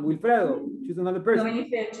 Wilfredo, choose another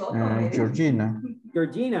person. Georgina.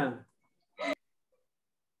 Georgina.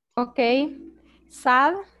 Okay.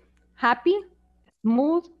 Sad, happy,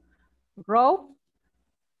 smooth, raw,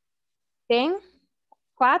 thin,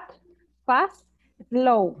 fat, fast,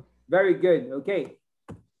 slow. Very good. Okay.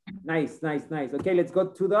 Nice, nice, nice. Okay, let's go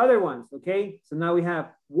to the other ones. Okay, so now we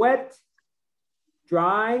have wet,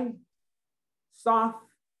 dry, soft,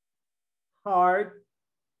 hard,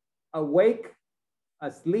 awake,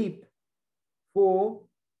 asleep, full,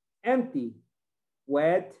 empty.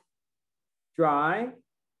 Wet, dry,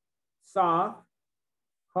 soft,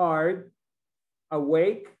 hard,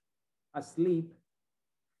 awake, asleep,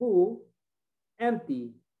 full,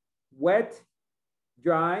 empty. Wet,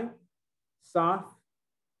 dry, soft,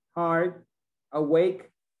 hard,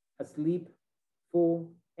 awake, asleep,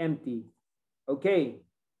 full, empty. Okay,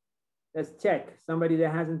 let's check. Somebody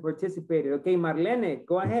that hasn't participated. Okay, Marlene,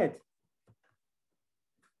 go ahead.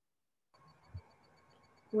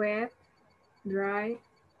 Wet, dry,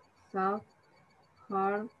 soft,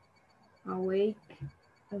 hard, awake,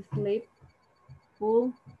 asleep,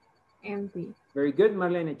 full, empty. Very good,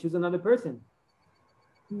 Marlene. Choose another person.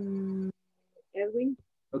 Edwin.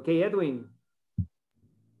 Okay, Edwin.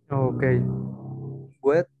 Okay.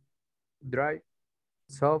 Wet, dry,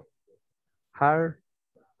 soft, hard,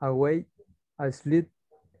 awake, asleep,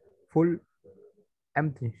 full,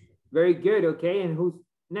 empty. Very good. Okay, and who's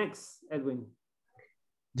next, Edwin?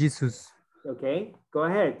 Jesus. Okay, go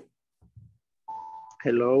ahead.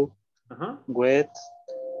 Hello. Uh-huh. Wet,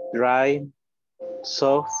 dry,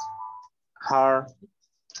 soft, hard,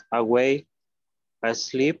 awake,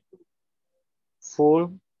 asleep,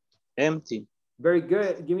 full, empty. Very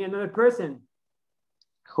good. Give me another person.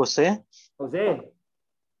 Jose. Jose.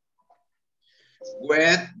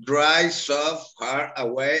 Wet, dry, soft, hard,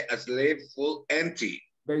 away, asleep, full, empty.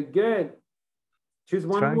 Very good. Choose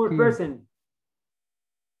one more person.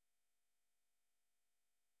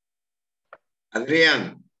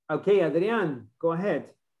 Adrian. Okay, Adrian, go ahead.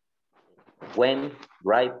 When,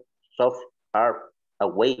 dry, soft, hard,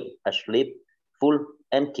 awake, asleep, full,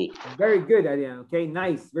 empty. Very good, Adrian. Okay,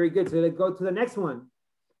 nice. Very good. So let's go to the next one.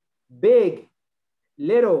 Big,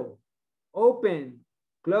 little, open,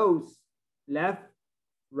 close, left,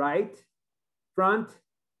 right, front,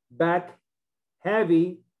 back,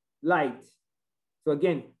 heavy, light. So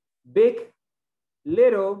again, big,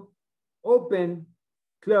 little, open,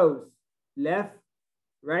 close, left,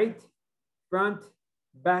 right, front,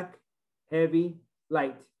 back, heavy,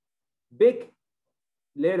 light. Big,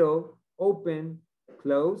 little, open,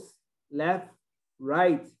 close, left,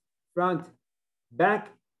 right, front, back,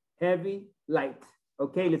 heavy, light.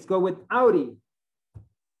 Okay, let's go with Audi.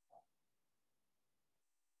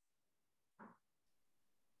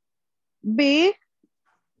 Big,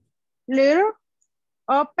 little,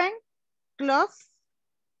 open, close,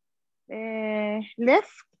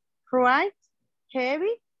 left, right,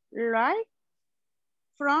 heavy, right,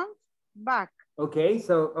 front, back. Okay,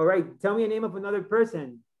 so, all right, tell me a name of another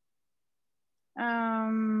person.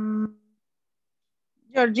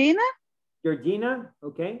 Georgina. Georgina,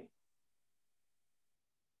 okay.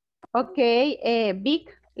 Okay, big,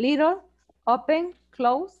 little, open,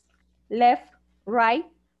 close, left, right,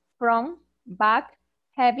 front, back,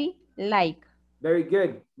 heavy, light. Very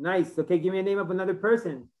good, nice. Okay, give me a name of another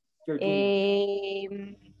person,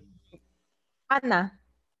 Georgina. Anna.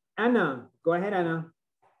 Anna, go ahead, Anna.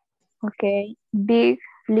 Okay, big,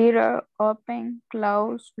 little, open,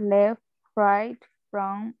 close, left, right,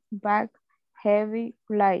 front, back, heavy,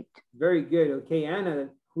 light. Very good. Okay, Anna,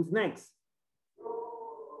 who's next?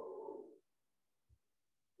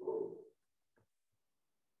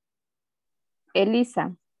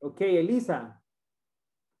 Elisa. Okay, Elisa.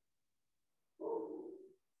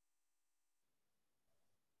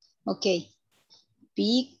 Okay.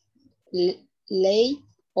 Big, late,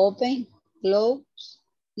 open, close,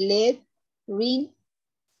 left, ring,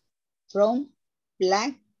 front,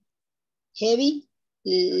 black, heavy,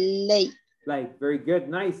 light. Light, very good,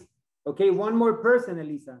 nice. Okay, one more person,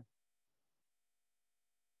 Elisa.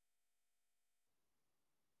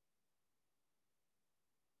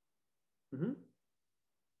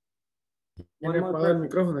 Tiene apagado el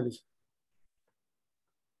micrófono, Elisa.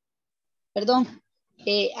 Perdón,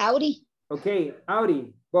 Audi. Okay,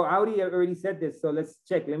 Audi. Well, Audi already said this, so let's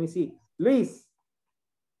check. Let me see. Luis.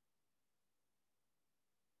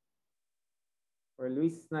 Or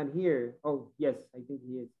Luis is not here. Oh, yes, I think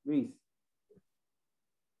he is. Luis.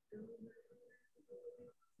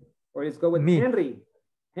 Or let's go with Me. Henry.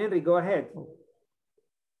 Henry, go ahead.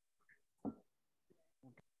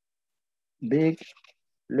 Big,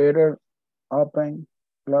 little, open,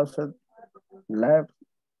 closet, left,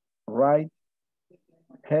 right,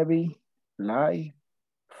 heavy, light,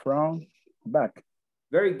 front, back.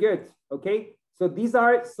 Very good, okay? So these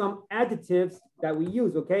are some adjectives that we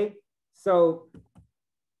use, okay? So,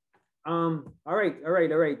 all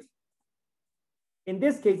right. In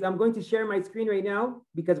this case, I'm going to share my screen right now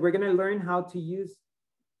because we're gonna learn how to use,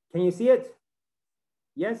 can you see it?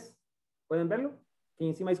 Yes? ¿Pueden verlo? Can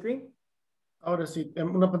you see my screen? Ahora sí, en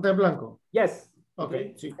una pantalla en blanco. Yes.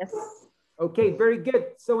 Okay, sí. Yes. Okay, very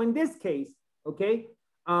good. So in this case, okay,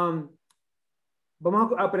 vamos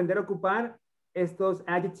a aprender a ocupar estos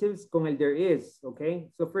adjectives con el there is,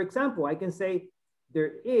 okay? So for example, I can say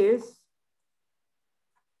there is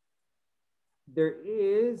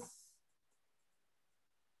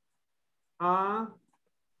a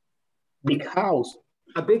Big house.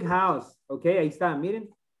 a big house, okay? Ahí está, miren,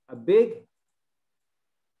 a big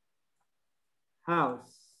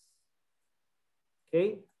house,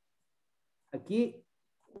 okay? Aquí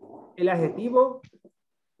el adjetivo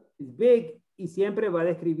is big y siempre va a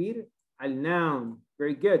describir al noun.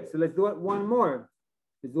 Very good. So let's do it one more.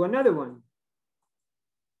 Let's do another one.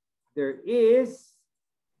 There is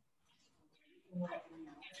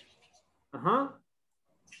an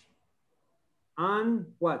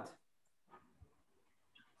what?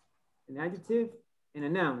 An adjective and a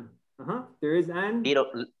noun. There is an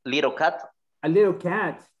little cat. A little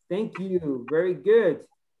cat. Thank you. Very good.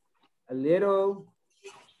 A little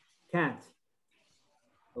cat.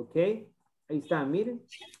 Okay. Ahí está, miren.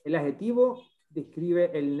 El adjetivo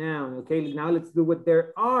describe el noun. Okay, now let's do what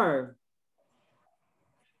there are.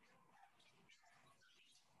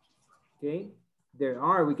 Okay, there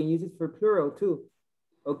are. We can use it for plural too.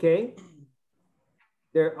 Okay.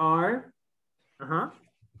 There are.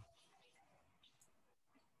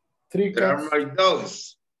 Three There are cats. my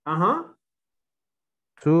dogs.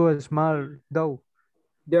 Two small dog.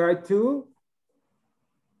 There are two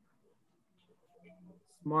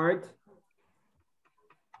smart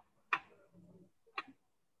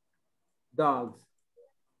dogs.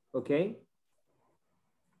 Okay.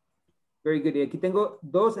 Very good. Y aquí tengo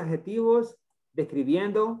dos adjetivos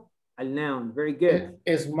describiendo al noun. Very good.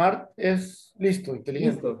 Smart es listo,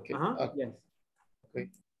 inteligente. Listo. Okay. Yes. Okay.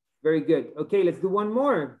 Very good. Okay, let's do one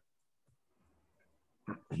more.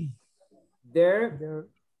 There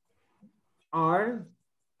are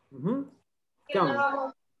tell me.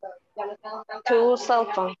 Two cell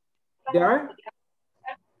phones. There are?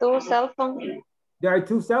 Two cell phones. There are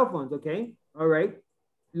two cell phones, okay? All right.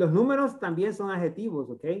 Los números también son adjetivos,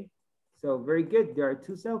 okay? So very good. There are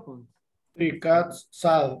two cell phones. Three cats,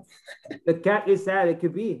 sad. The cat is sad. It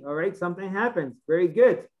could be, all right? Something happens. Very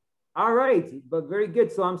good. All right, but very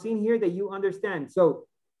good. So I'm seeing here that you understand. So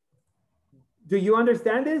do you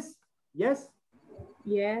understand this? Yes?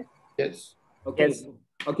 Yes. Yes. Okay. Yes.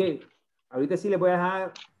 Okay. Ahorita sí le voy a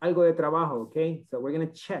dejar algo de trabajo, okay? So we're going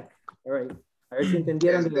to check. All right. A ver si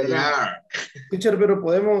entendieron de verdad. Teacher, pero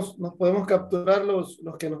nos podemos capturar los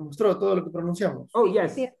que nos mostró, todo lo que pronunciamos. Oh,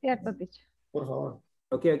 yes. Sí, es cierto, teacher. Por favor.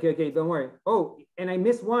 Okay. Don't worry. Oh, and I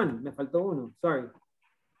missed one. Me faltó uno. Sorry.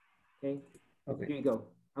 Okay. Here you go.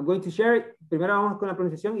 I'm going to share it. Primero vamos con la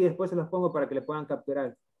pronunciación y después se los pongo para que le puedan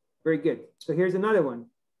capturar. Very good. So here's another one.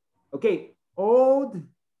 Okay. Old,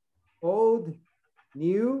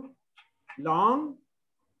 new, long,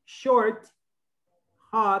 short,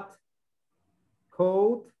 hot,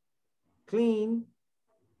 cold, clean,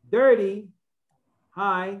 dirty,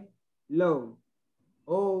 high, low.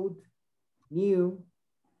 Old, new,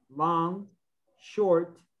 long,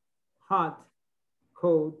 short, hot,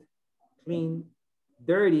 cold, clean,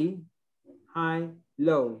 dirty, high,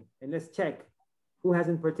 low. And let's check who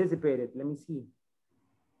hasn't participated. Let me see.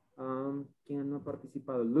 ¿Quién no ha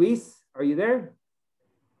participado? Luis, are you there?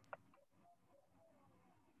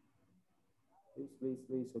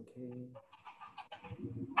 Luis, okay.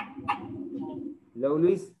 Hello,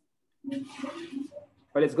 Luis.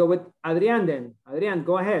 Well, let's go with Adrian then. Adrian,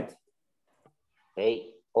 go ahead.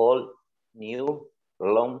 Okay, old, new,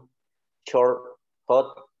 long, short,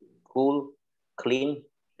 hot, cool, clean,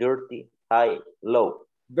 dirty, high, low.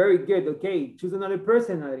 Very good. Okay, choose another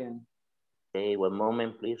person, Adrian. Okay, one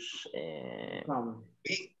moment, please.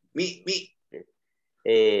 Me.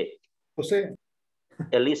 José.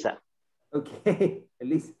 Elisa. Okay,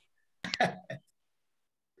 Elisa.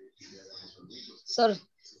 Sorry.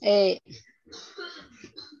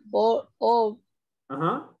 Old,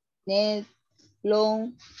 net,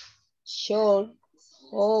 long, short,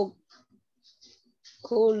 hot,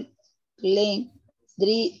 cool, clean,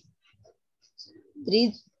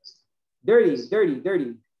 Dirty.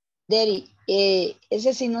 Dirty.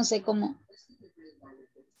 Ese sí no sé cómo.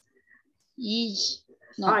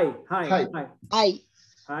 No. High.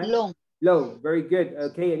 Long. Low. Very good.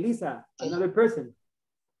 Okay, Elisa, another person.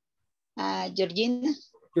 Georgina.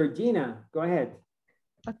 Georgina, go ahead.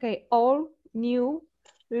 Okay, old, new,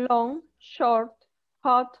 long, short,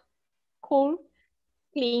 hot, cool,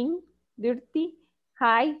 clean, dirty,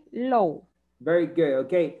 high, low. Very good.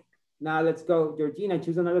 Okay, now let's go. Georgina,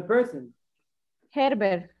 choose another person.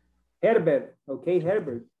 Herbert. Herbert. Okay,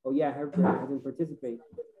 Herbert. Oh yeah, Herbert doesn't participate.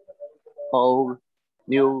 Old,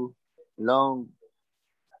 new, long,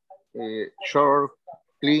 short,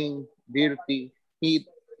 clean, dirty, heat,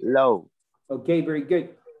 low. Okay, very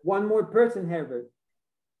good. One more person, Herbert.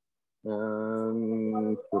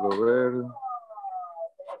 Quiero ver.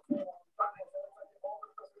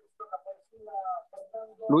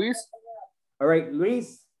 Luis. All right,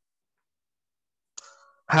 Luis.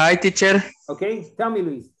 Hi, teacher. Okay, tell me,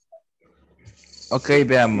 Luis. Ok,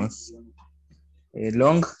 veamos.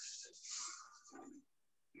 Long.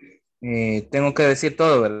 Tengo que decir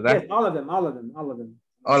todo, ¿verdad? Yes, all of them. All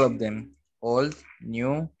of them. Old,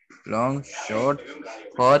 new, long, short,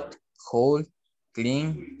 hot, cold,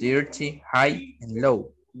 clean, dirty, high, and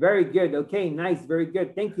low. Very good. Okay, nice. Very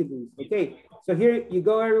good. Thank you, Luis. Okay, so here you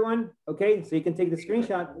go, everyone. Okay, so you can take the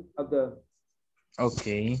screenshot of the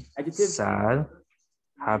adjectives. Sad,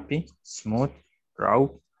 happy, smooth, raw,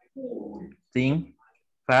 thin,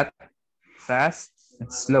 fat, fast,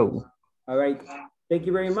 and slow. All right. Thank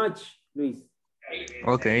you very much, Luis.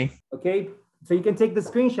 Okay. Okay, so you can take the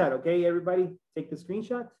screenshot. Okay, everybody, take the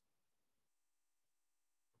screenshot.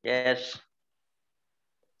 Yes.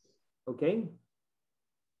 Okay.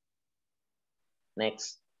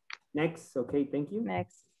 Next. Next. Okay, thank you.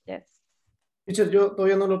 Next. Yes. Teacher, yo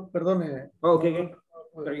todavía no lo perdone. Oh, okay.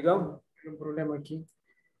 There you go. Hay un problema aquí.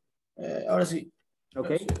 Ahora sí.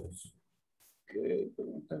 Okay.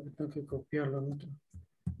 Tengo que copiarlo. ¿No?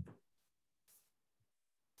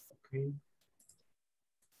 Okay.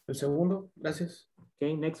 El segundo, gracias.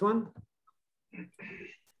 Okay, next one.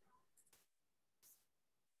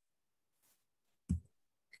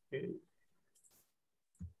 Okay.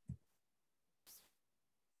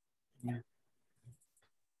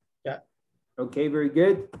 Yeah. Okay, very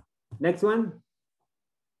good. Next one.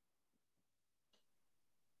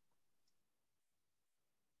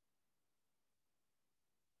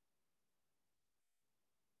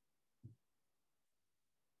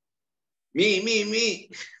 Me.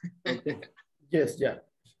 Okay. Yes, yeah.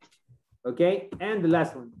 Okay, and the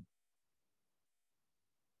last one.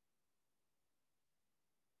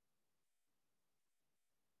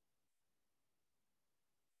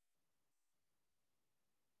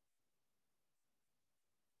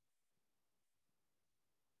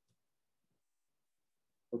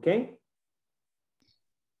 Okay.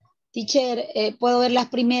 Teacher, ¿puedo ver las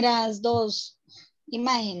primeras dos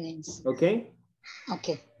imágenes? Okay.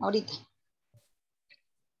 Ok, ahorita.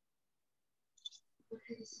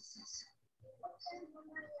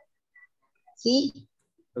 Sí.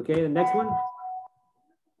 Okay, the next one.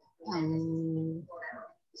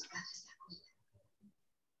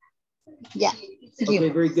 Yeah. Okay,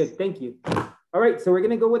 very good. Thank you. All right, so we're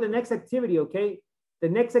going to go with the next activity, okay? The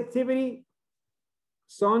next activity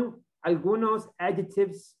son algunos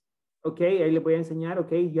adjectives, okay? Ahí les voy a enseñar,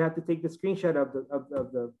 okay? You have to take the screenshot of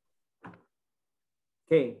the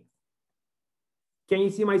okay. Can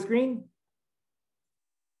you see my screen?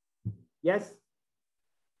 Yes?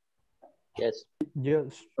 Yes.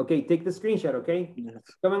 Yes. Okay, take the screenshot, okay?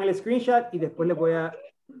 Tomen el screenshot y después les voy a...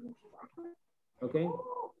 Okay.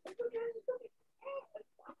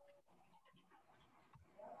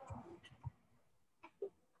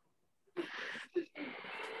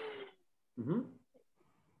 Mm-hmm.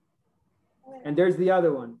 And there's the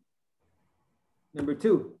other one. Number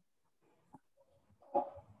 2.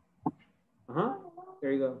 Uh-huh.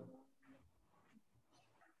 There you go.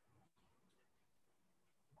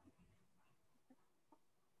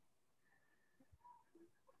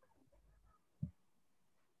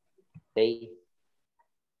 Okay.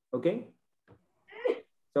 Okay.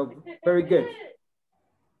 So very good.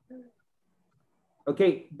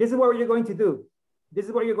 Okay, this is what you're going to do. This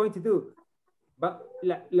is what you're going to do. But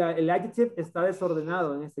el adjective está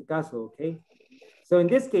desordenado en este caso, okay? So in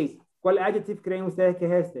this case, ¿cuál adjective creen ustedes que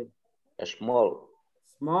es este? Small.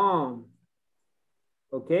 Small.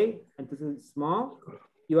 Okay, entonces small.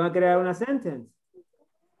 Y van a crear una sentence.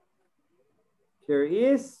 There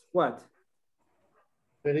is what?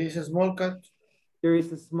 There is a small cat. There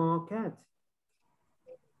is a small cat.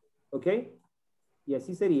 Okay. Y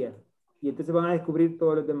así sería. Y entonces van a descubrir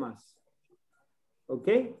todos los demás.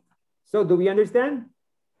 Okay. So do we understand?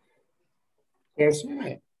 Yes.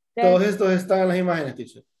 Todos estos están en las imágenes,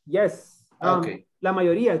 teacher. Yes. Okay. La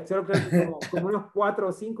mayoría, solo creo que como unos 4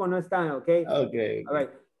 o 5 no están, ¿ok? Okay. All right.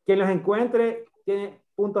 Quien los encuentre tiene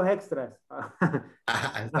puntos extras.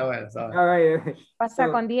 Está bueno, está bueno. All right.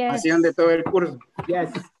 Pasa con 10. Pasión de todo el curso.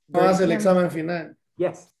 Yes. Vamos a hacer el examen final.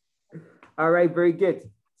 Yes. All right, very good.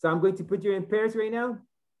 So I'm going to put you in pairs right now.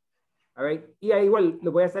 All right. Y ahí igual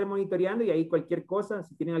lo voy a estar monitoreando y ahí cualquier cosa,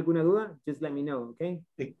 si tienen alguna duda, just let me know, okay?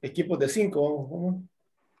 Equipos de 5, vamos.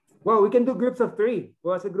 Well, we can do groups of 3.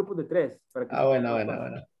 Puedo hacer grupos de 3.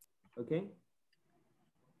 Bueno. Okay.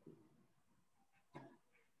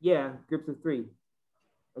 Yeah, groups of 3.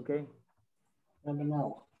 Okay.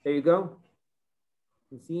 There you go.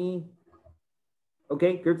 You see.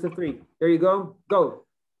 Okay, groups of 3. There you go. Go.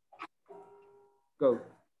 Go.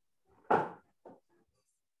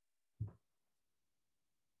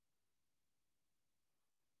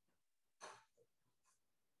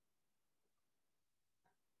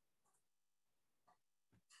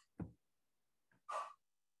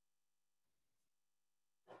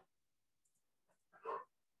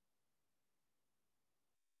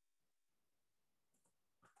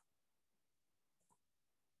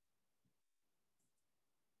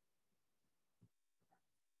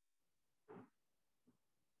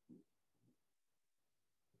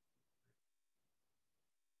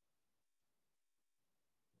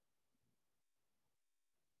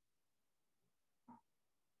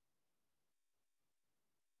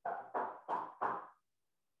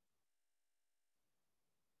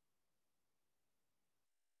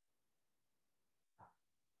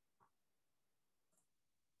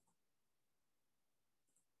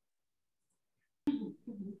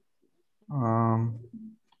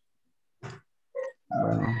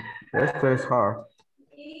 Bueno, este es hard.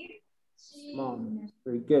 Mom,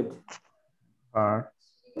 very good. Hard.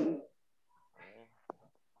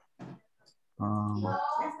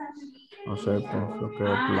 No sé, pienso que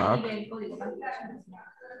black.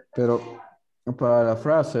 Pero para las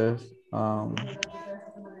frases,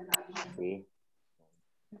 Sí.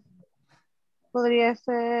 Podría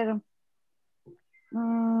ser.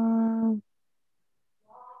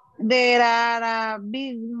 There are a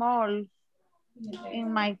big malls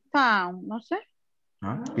in my town. No sé.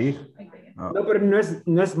 big. No, pero no es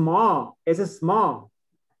small, es small.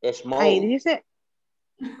 Small. Ahí dice.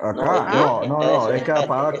 Acá, no, es que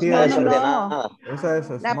para aquí está es desordenada. Esa es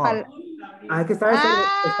small. Es que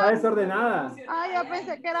está desordenada. Yo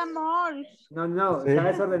pensé que era malls. No, Sí. está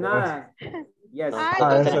desordenada. Yes.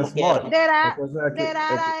 Esa es small. There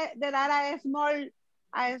are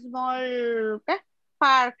a small ¿qué?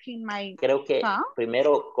 Park in my Creo que town.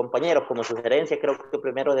 primero, compañeros, como sugerencia, creo que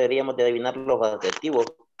primero deberíamos de adivinar los adjetivos,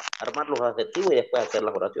 armar los adjetivos y después hacer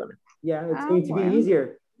las oraciones. Yeah, it's going to be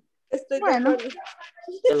easier. Estoy de Bueno. acuerdo.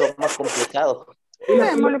 Es lo más complicado.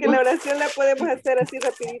 Porque la oración la podemos hacer así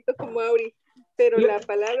rapidito como Auri, pero la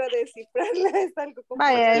palabra descifrarla es algo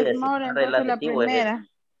complicado. Vaya, Sí, es small, entonces la relativo es primera.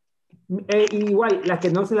 Igual, las que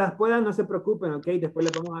no se las puedan, no se preocupen, ¿ok? Después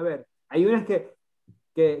las vamos a ver. Hay unas que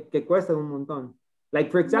cuestan un montón. Like,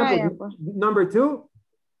 for example, Vaya, pues. number 2,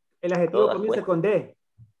 el adjetivo Todas comienza cuestan. con D.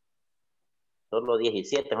 Solo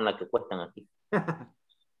 17 son las que cuestan aquí. A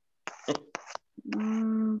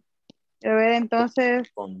ver, entonces.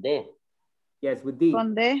 Con D. Yes, with D.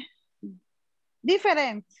 Con D.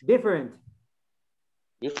 Different. Different.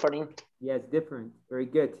 Different. Yes, different. Very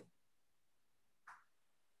good.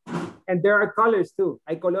 And there are colors too.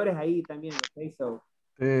 Hay colores ahí también, okay? So.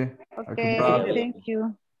 Sí. Okay, thank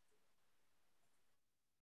you.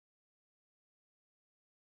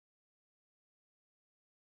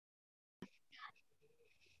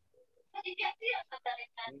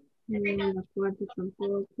 La cuarta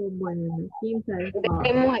tampoco. Bueno, la quinta es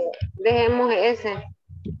Dejemos ese.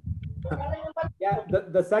 Yeah,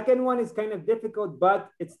 the second one is kind of difficult,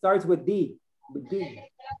 but it starts with D. With D.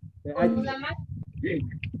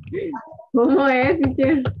 ¿Cómo es,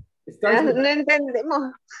 teacher? It starts with, No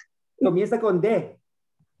entendemos. comienza con D.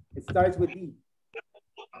 It starts with D.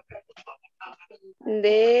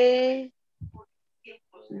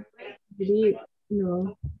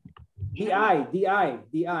 No. D-I.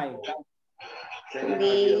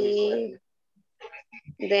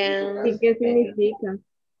 ¿Y qué significa?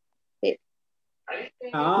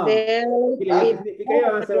 Ah, si le digo qué significa,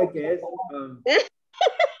 ya van a saber qué es.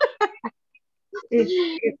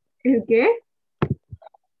 ¿El qué?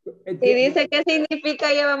 Si dice qué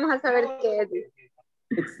significa, ya vamos a saber qué es.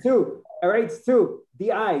 It's two. All right, it's two.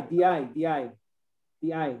 D-I.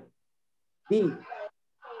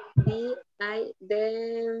 D,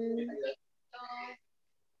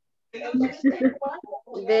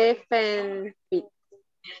 Defend.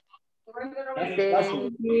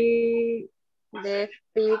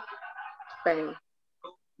 Defend.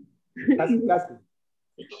 Casi, casi.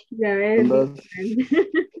 Ya ves.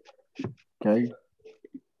 Okay.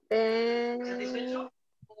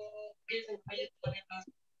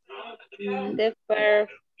 The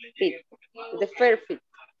perfect. The perfect.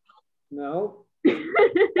 No.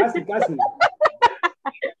 Casi, casi.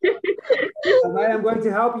 All right, I'm going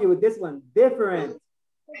to help you with this one. Different.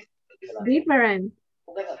 Different.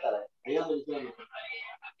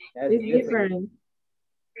 That's It's different.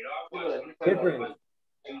 Different.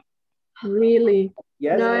 Really.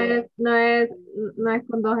 Yes. No es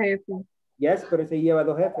con dos F. Yes, pero se lleva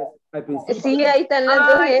dos jefes al principio. Sí, ahí están las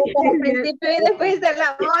dos Ay, Fs al principio y después de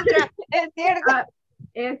la otra. Es cierto.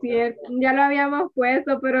 Es cierto. Ya lo habíamos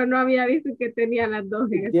puesto, pero no había visto que tenía las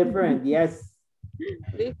dos F. Different, yes.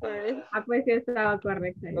 Different. Ah, pues sí estaba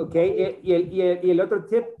correcta. Ok, y el otro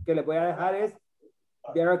tip que le voy a dejar es,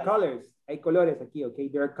 there are colors. Hay colores aquí, ok?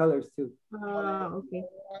 There are colors too. Ah, ok.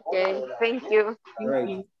 Okay, thank you. All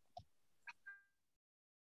right.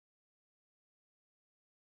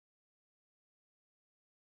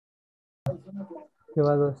 ¿Qué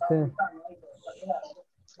va a usted?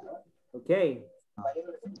 Okay.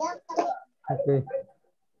 Okay.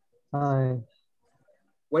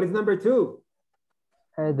 What is number 2?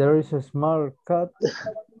 There is a small cut.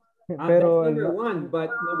 Pero that's number 1, but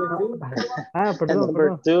number 2? Perdón.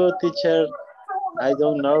 Number 2, teacher, I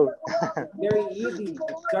don't know. Very easy.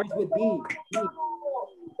 It starts with D.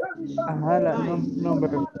 Ajá, number.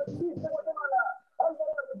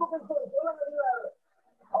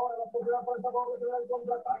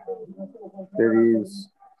 There is.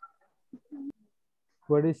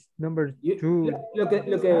 What is number 2? Lo que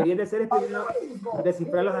deberían de hacer es primero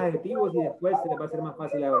descifrar los adjetivos y después se les va a hacer más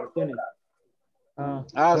fácil las oraciones. Sí. Ajá.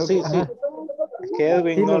 Es que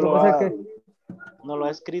Edwin Sí, no lo ha que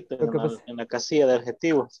escrito en la casilla de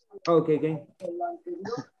adjetivos. Okay.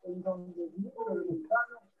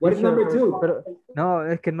 What is number 2? Pero, no,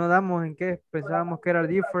 es que no damos en qué. Pensábamos que era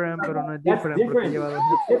different, pero no es different. Porque lleva dos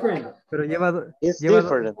different. Pero lleva dos Fs,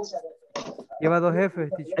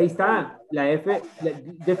 teacher. Ahí está. La F,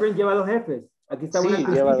 different lleva dos Fs. Aquí está una.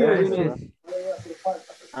 Lleva dos Fs.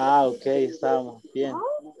 Ok, estamos bien.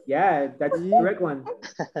 Yeah, that's the correct one.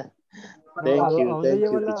 Thank you. ¿Dónde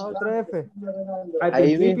lleva la otra F? Al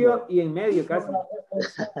principio y en medio casi.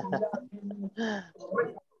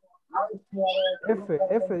 F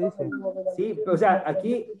dice. Sí, o sea,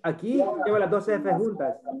 aquí lleva las dos F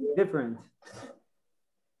juntas. Different.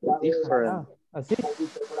 Different. ¿Así?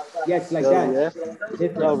 Yes, like that.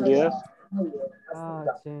 WF.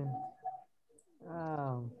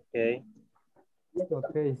 Sí.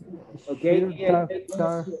 Okay.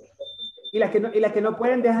 Y las que no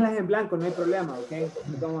pueden, déjalas en blanco, no hay problema, okay?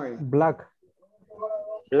 Don't worry. Black.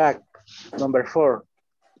 Number 4.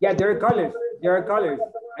 Yeah, there are colors.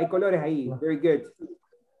 Hay colores ahí. Very good.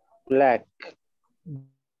 Black.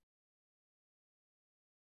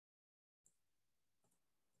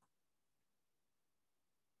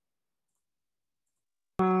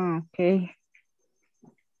 Okay.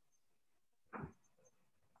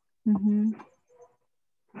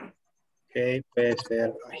 Ok, puede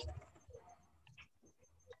ser.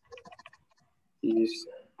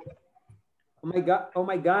 Oh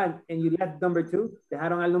my God. And you left number 2?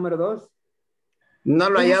 ¿Dejaron al número 2? No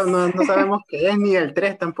lo hallamos, no sabemos qué es, ni el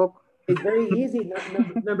 3 tampoco. It's very easy.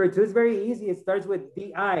 Number 2 is very easy. It starts with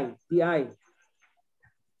DI.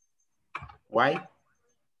 Why?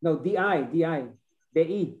 No, DI. DI.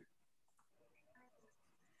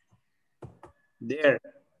 There.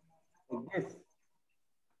 Yes.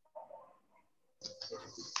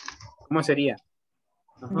 ¿Cómo sería?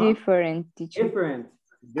 Different, teacher. Different.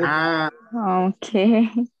 Okay.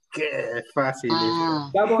 Qué fácil.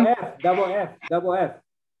 Double F.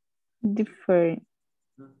 Different.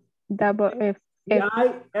 Double F.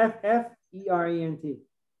 D-I-F-F-E-R-E-N-T.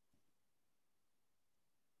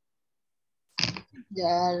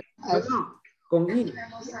 Ya. Con I.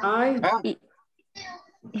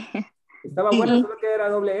 Estaba bueno, solo que era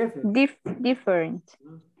doble F. Different.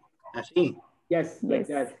 Así. Yes, like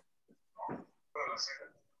that.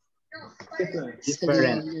 Different.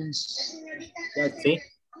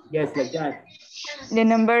 Yes, like that. The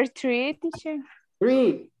number 3, teacher.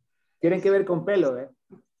 3. Tienen que ver con pelo, ¿eh?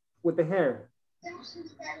 With the hair.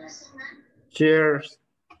 Cheers.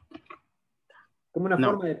 Como una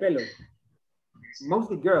forma de pelo.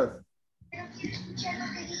 Mostly girls.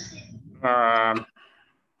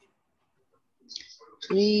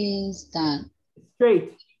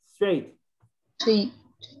 Straight. Straight. Sí.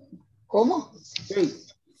 ¿Cómo? Straight.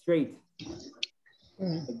 straight.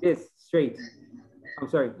 Like this, straight. I'm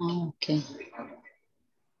sorry. Oh, okay.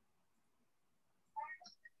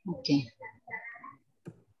 Okay.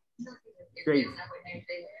 Straight.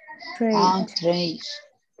 Straight.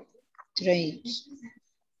 Straight.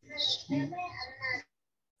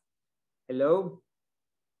 Hello.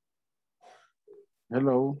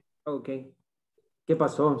 Hello. Okay. ¿Qué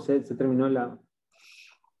pasó? Se terminó la...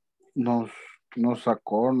 Nos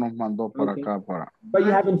sacó, nos mandó para Okay. acá para. But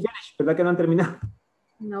you haven't finished, ¿verdad que no han terminado?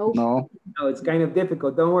 No. No. No, it's kind of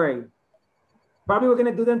difficult. Don't worry. Probably we're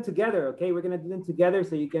gonna do them together, okay? We're gonna do them together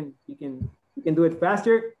so you can do it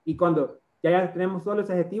faster. Y cuando ya tenemos todos los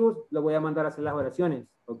adjetivos, lo voy a mandar a hacer las oraciones,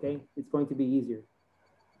 okay? It's going to be easier.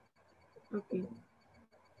 Okay.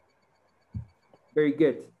 Very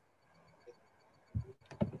good.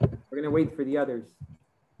 We're gonna wait for the others.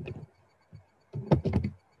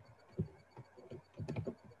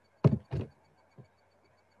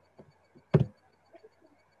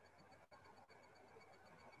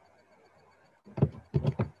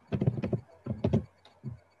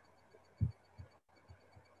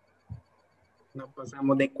 No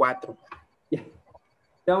pasamos de 4.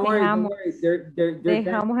 Don't worry, don't Dejamos. worry. They're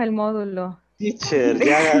Dejamos el módulo. Teacher,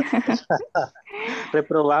 ya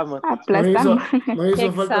reprobamos. No hizo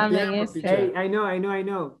 ¿Qué falta examen tiempo, es? teacher. Hey, I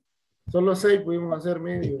know. Solo 6 pudimos hacer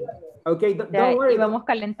medio. Okay, Ya don't worry. íbamos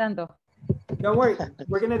calentando. Don't worry.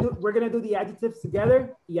 We're gonna do the adjectives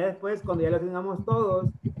together y ya después cuando ya los tengamos todos,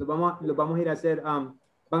 los vamos a ir a hacer van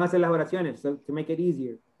a hacer las oraciones so to make it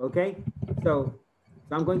easier, okay? So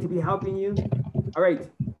I'm going to be helping you. All right.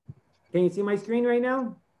 Can you see my screen right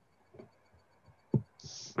now?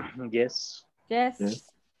 Yes. Yes.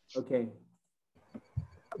 Okay.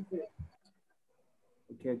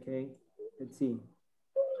 Okay. Let's see.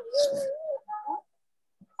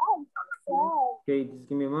 Okay, just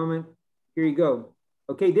give me a moment. Here you go.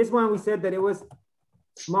 Okay, this one we said that it was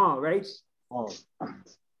small, right? Oh.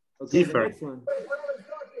 Okay, Different. the next one.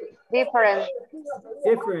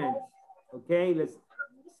 Different. Okay, just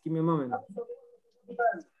give me a moment.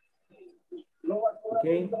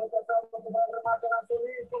 Okay.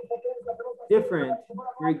 Different.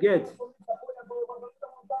 Very good.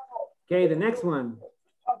 Okay, the next one.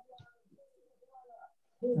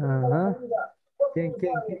 ¿Quién?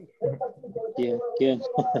 ¿Quién?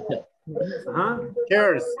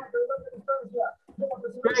 Cheers.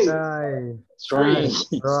 Right.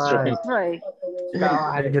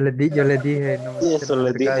 Yo les dije. No me Y eso hicieron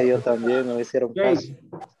les dije caso. yo también, no me hicieron caso. Great.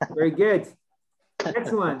 Very good.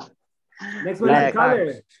 Next one. Next one Black. is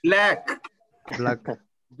color.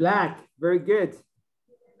 Black. Very good.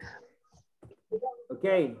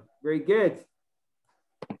 Okay. Very good.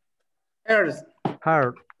 Cheers.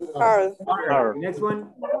 Hard. Next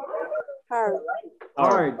one. Hard.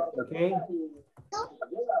 Okay.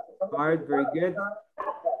 Hard. Very good.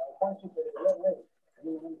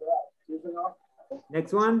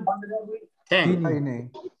 Next one.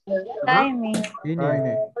 Tiny.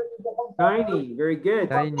 Tiny. Very good.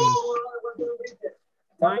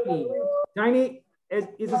 Tiny is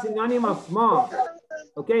a synonym of small.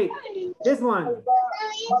 Okay. This one.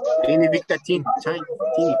 ¿Qué significa tiny?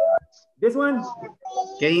 This one.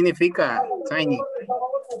 ¿Qué significa tiny?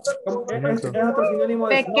 Es otro sinónimo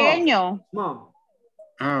de Pequeño. small.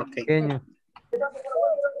 Ah, ok. Pequeño.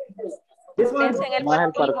 This one. Piensa en el No es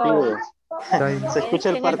el partido. Se escucha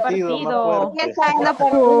el partido más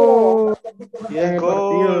fuerte. Y el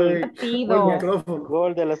gol.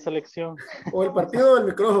 Gol de la selección. O el partido del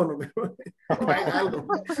micrófono. Algo.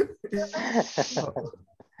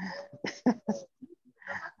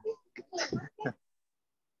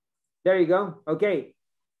 There you go. Okay.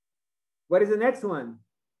 What is the next one?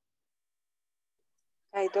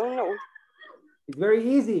 I don't know. It's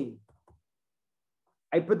very easy.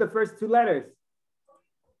 I put the first 2 letters.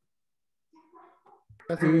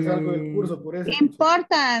 Casi me salgo del curso por eso.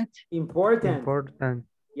 Important.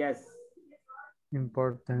 Yes.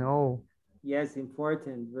 Important. Oh. Yes,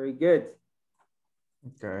 important. Very good.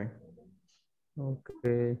 Okay.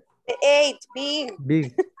 The 8.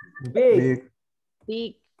 Big.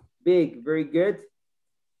 Big. Very good.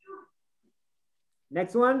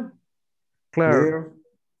 Next one. Clear.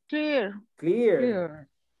 Very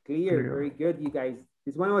good, you guys.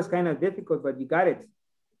 This one was kind of difficult, but you got it.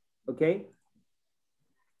 Okay.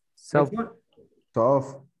 Next one.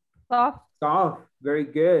 Soft. Very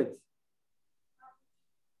good.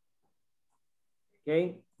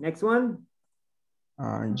 Okay. Next one.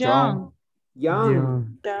 Young.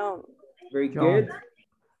 Down. Very good.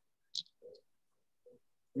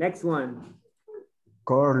 Next one.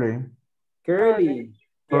 Curly. Curly.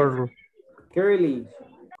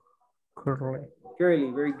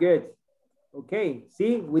 Curly, very good. Okay,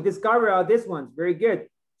 see, we discovered all this one. Very good.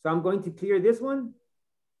 So I'm going to clear this one.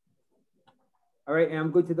 All right, and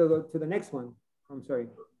I'm going to go to the next one. I'm sorry.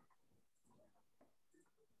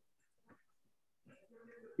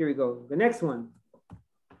 Here we go. The next one.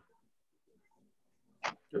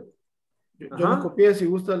 Yo los copié, si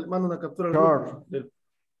gusta, mando una captura al grupo.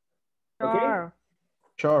 Okay.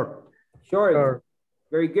 Short. Short.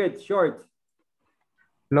 Very good. Short.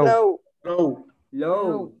 Low.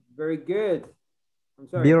 Low. Very good. I'm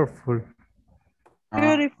sorry. Beautiful.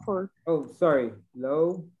 Beautiful. Oh, sorry.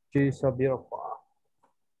 Low. She's so beautiful.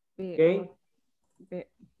 Okay.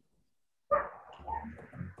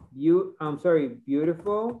 I'm sorry.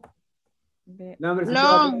 Beautiful. No,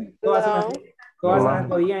 Long. Todas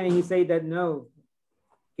podían and he said that no.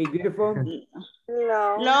 Okay, beautiful.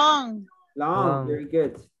 Long. Long. Very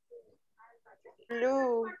good.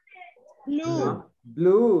 Blue.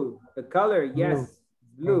 Blue. The color, yes.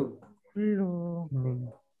 Blue. Blue.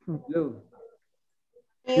 Blue.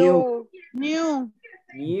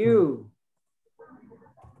 New.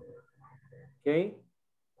 Okay.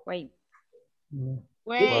 Wait.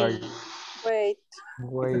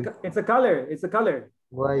 It's a color. It's a color.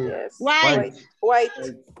 White. Yes. White. White.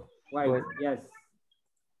 Yes.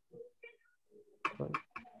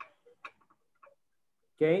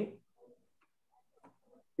 Okay.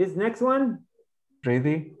 This next one.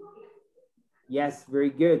 Ready? Yes, very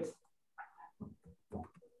good.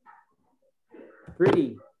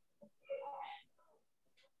 Pretty.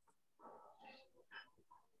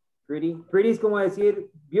 Pretty es como decir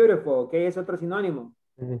beautiful, okay? Es otro sinónimo.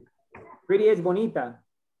 Pretty es bonita.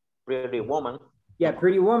 Pretty woman. Yeah,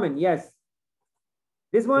 pretty woman, yes.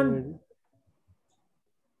 This one?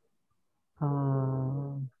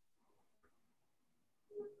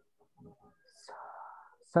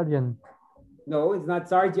 Sergeant. No, it's not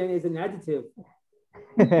sergeant, it's an adjective.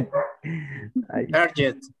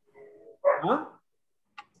 Target. Huh?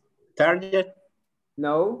 Target.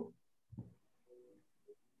 No.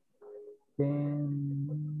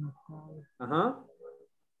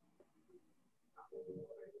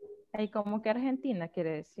 Ay, como que Argentina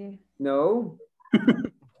quiere decir. No.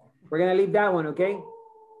 We're gonna leave that one, okay?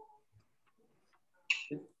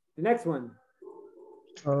 The next one.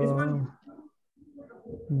 This one?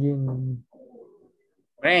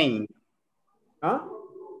 Rain. Huh?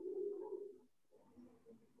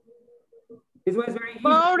 This one is very easy.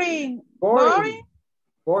 Boring.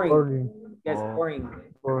 Yes, boring.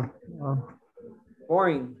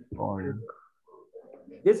 Boring.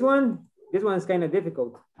 This one is kind of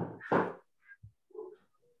difficult.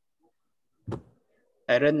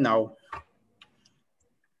 I don't know.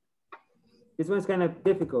 This one's kind of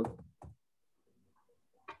difficult.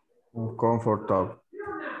 Uncomfortable.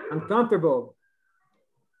 Uncomfortable.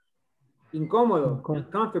 Incómodo.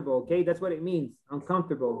 Uncomfortable, okay? That's what it means.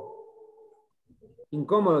 Uncomfortable.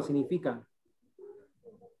 Incómodo significa.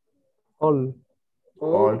 Old.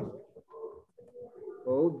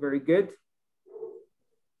 Old, very good.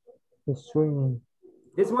 Swimming.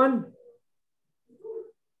 This one?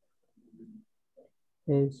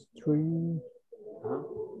 Is tree.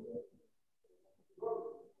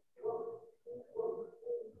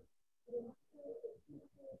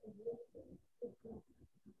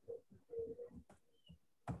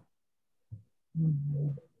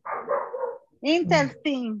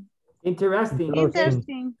 Interesting. Interesting,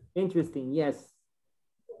 yes.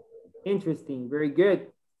 Interesting, very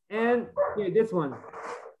good. And here, this one.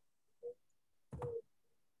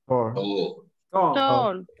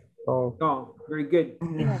 Tall, very good.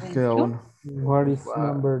 What is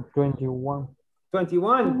number 21?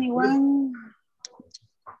 21.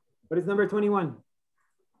 What is number 21?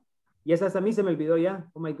 Yes, hasta a mí se me olvidó ya.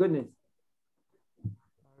 Oh my goodness.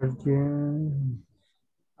 Let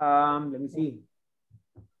me see.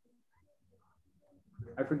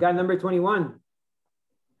 I forgot number 21.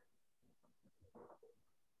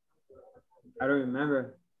 I don't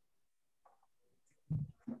remember.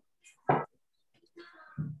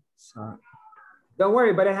 Don't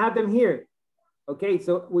worry, but I have them here. Okay,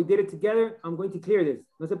 so we did it together. I'm going to clear this.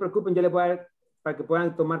 No se preocupen, yo les voy a dar para que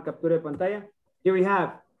puedan tomar captura de pantalla. Here we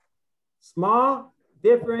have small,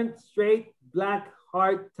 different, straight, black,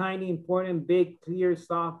 hard, tiny, important, big, clear,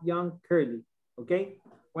 soft, young, curly. Okay,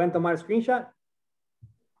 pueden tomar a screenshot.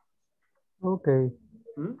 Okay.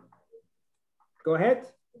 Go ahead.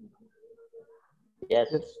 Yes.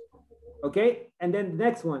 Okay, and then the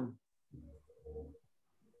next one.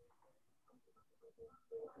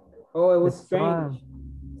 Oh, it was strange.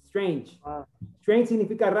 Strange. Strange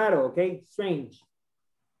significa raro, okay? Strange.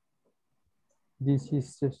 This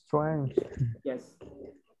is strange. Yes.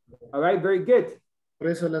 All right, very good. Por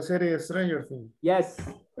eso la serie Stranger Things. Yes.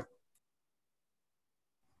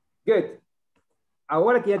 Good.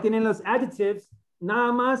 Ahora que ya tienen los adjectives,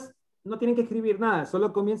 nada más, no tienen que escribir nada,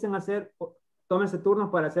 solo comiencen a hacer, tómense turnos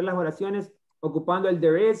para hacer las oraciones ocupando el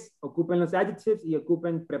there is, ocupen los adjectives y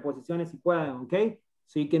ocupen preposiciones si puedan, okay?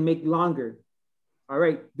 So you can make longer. All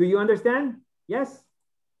right, do you understand? Yes?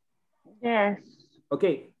 Yes.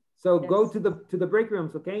 Okay, so go to the break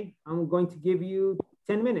rooms, okay? I'm going to give you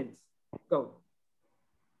 10 minutes. Go.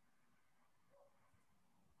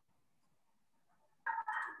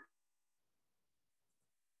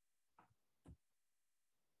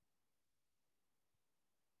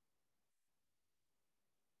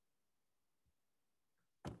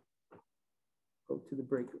 Go to the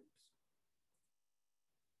break rooms.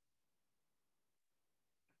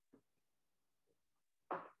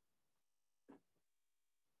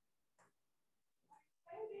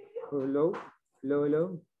 Hello, hello,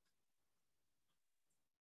 hello.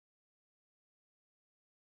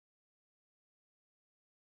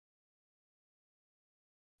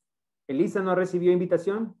 Elisa no recibió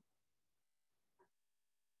invitación.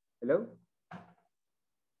 Hello.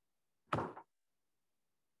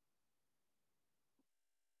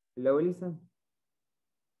 Hello, Elisa.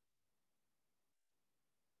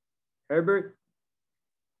 Herbert.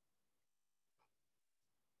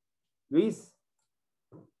 Luis.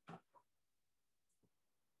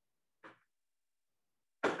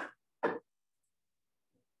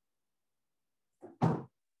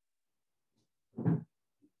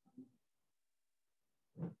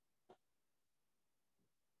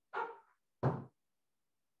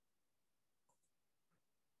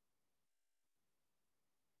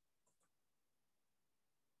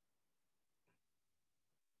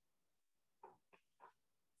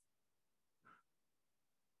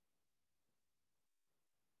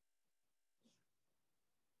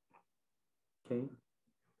 Okay.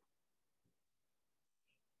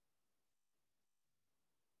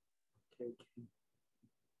 Okay.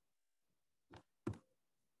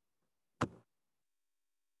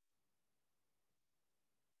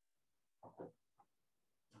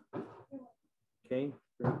 Okay,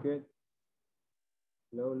 very good.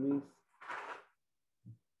 Hello, Luis.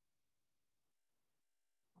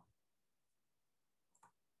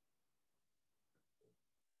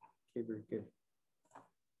 Okay, very good.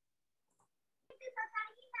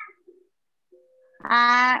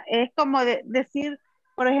 Es como decir,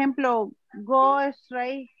 por ejemplo, go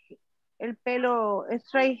straight, el pelo,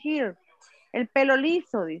 straight here, el pelo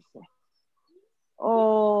liso, dice.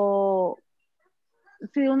 O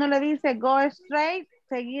si uno le dice go straight,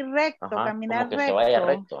 seguir recto, Ajá, caminar como que recto. se vaya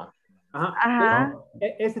recto. Ajá. Ajá.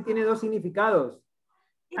 Este tiene dos significados.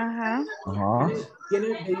 Ajá. Tiene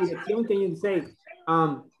de dirección, can you say,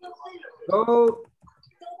 go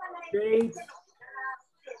straight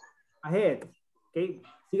ahead, okay?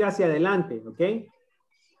 Siga hacia adelante, okay?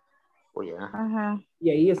 Oh, yeah. Ajá. Y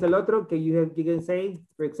ahí es el otro que you can say,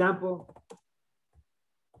 for example,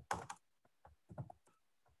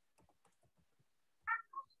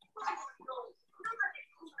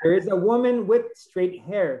 there is a woman with straight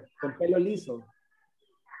hair, con pelo liso.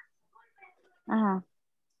 Ajá.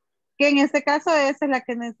 Que en este caso esa es la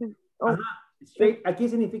que necesito. Ajá. Straight, aquí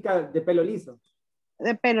significa de pelo liso.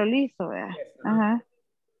 De pelo liso, ¿verdad? Yes, Ajá.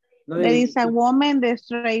 No There is a woman with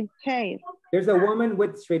straight hair. There's a woman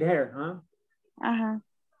with straight hair, huh? Ajá.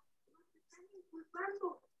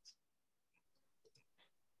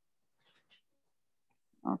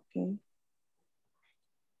 Okay.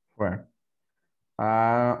 Where?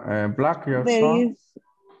 Black your There son. is.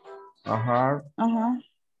 Hard. Ajá.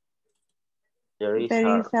 There is There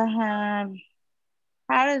hard. is a hard.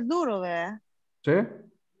 Hard es duro, ¿verdad? Sí.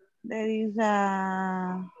 There is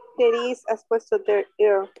a. There is, has puesto there,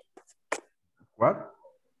 here. What?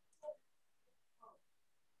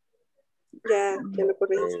 Ya lo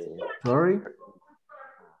corregiste. Sorry.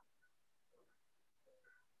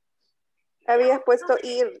 Habías puesto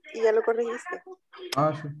ir y ya lo corregiste.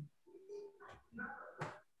 Ah, sí.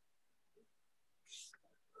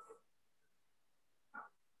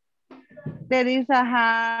 There is a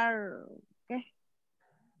hard. ¿Qué?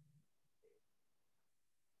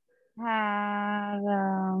 Hard.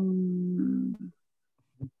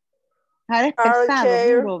 Hard es Hard pesado,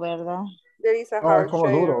 chair. duro, ¿verdad? There is a No, hard es como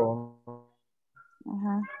chair. duro.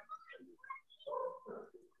 Ajá.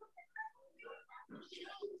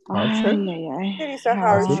 Hard chair. Ay, ay, ay. There is a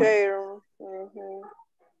hard ¿Sí? chair.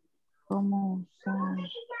 ¿Cómo usar?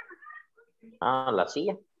 Ah, la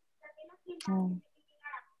silla.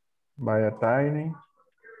 Vaya tiny.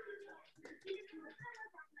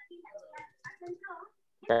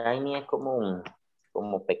 Tiny es como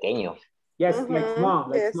como pequeño. Yes, like small,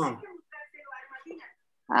 like Yes. small.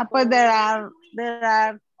 Pues there are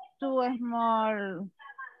two small.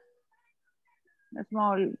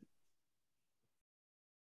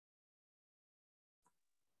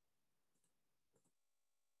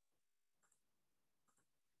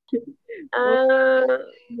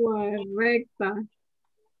 Correcta.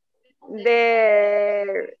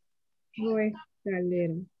 There No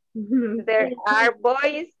escalera. there are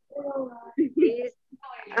boys.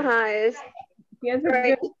 Es Pienso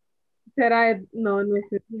que será, no sé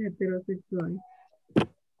si es heterosexual.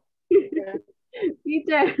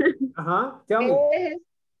 Teacher. Ajá, tell me.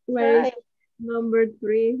 Wait, number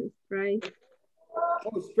 3, straight.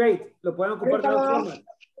 Oh, straight. Lo pueden ocupar de dos formas.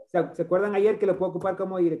 ¿Se acuerdan ayer que lo puedo ocupar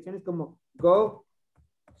como direcciones como go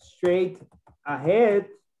straight ahead?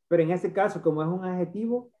 Pero en este caso, como es un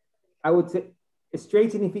adjetivo, I would say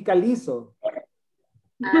straight significa liso.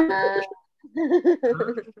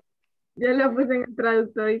 Yo lo puse en el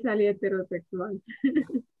traductor y salí heterosexual.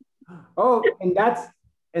 Oh, and that's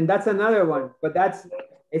another one, but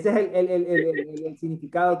ese es el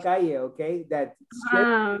significado calle, okay? That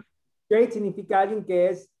straight significa alguien que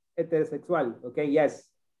es heterosexual, okay? Yes.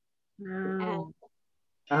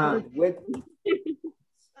 With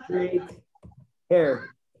straight hair,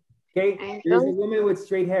 okay? There's a woman with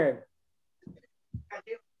straight hair.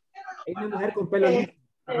 Hay una mujer con pelo liso.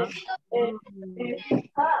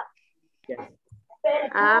 Yes.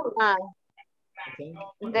 Okay.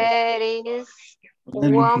 There is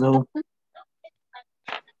woman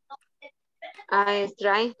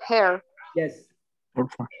straight hair. Yes.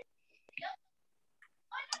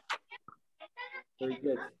 Very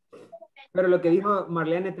good. Pero lo que dijo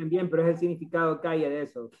Marlene también, pero es el significado calle de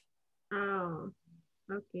eso.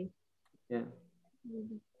 Ok. Yeah.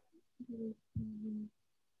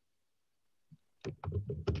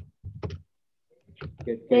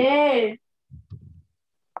 Good.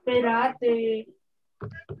 Espérate.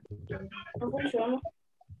 No funciona.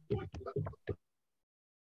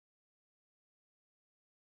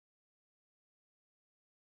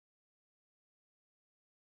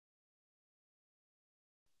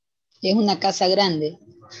 Es una casa grande.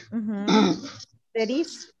 There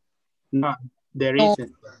is. No, there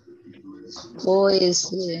isn't. O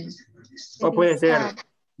es... O puede ser,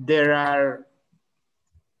 there are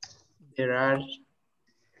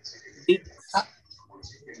six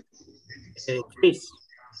trees.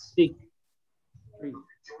 Six.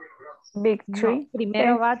 Big tree. No,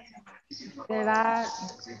 primero va. There are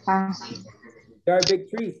big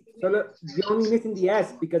trees. Solo, you're only missing the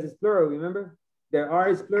S because it's plural, remember? There are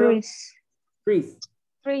is plural. Trees.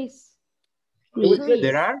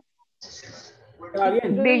 There are? Está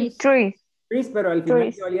bien. Big trees. Trees, pero al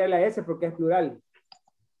final se valía la S porque es plural.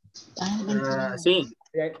 Sí.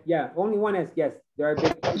 Yeah, only one S, yes. There are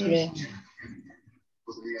big trees.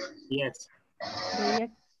 Yes.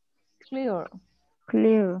 Clear.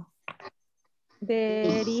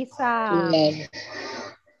 There is a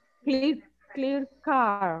clear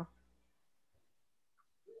car.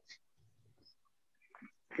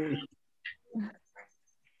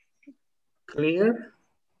 Clear.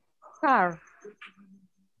 Car.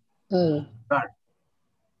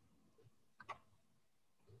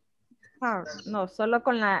 Car. No, solo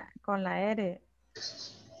con la R.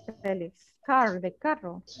 Félix. Car, de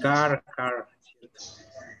carro. Car.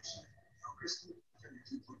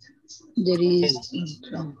 There is...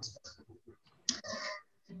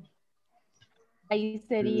 Ahí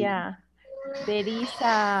sería there is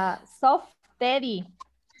a soft teddy.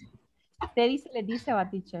 Teddy se le dice a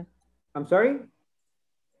teacher. I'm sorry?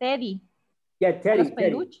 Teddy. Yeah, teddy. Los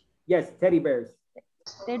peluches. Yes, teddy bears.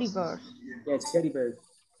 Teddy bears. Yes, teddy bears.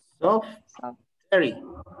 Soft. Teddy.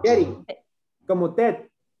 Como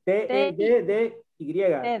Ted.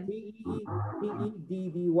 T-E-D-D-Y. Ted.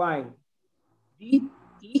 T-E-D-D-Y.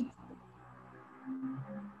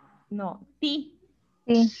 No, T.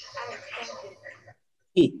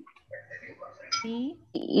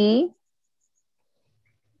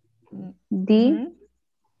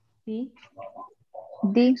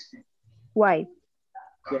 White.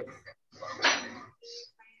 Yes.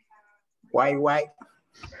 White.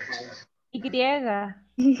 Y.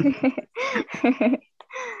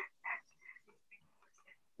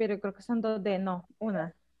 Pero creo que son dos D, no,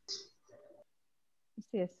 una.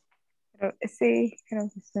 Sí es. Sí, creo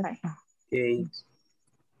que sí. Okay.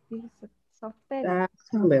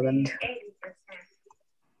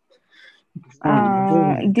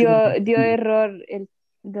 Dio error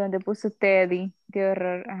donde puso Teddy. Dio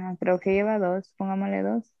error. Creo que lleva 2. Pongámosle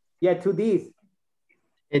 2. Yeah, 2 Ds.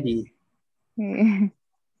 Teddy.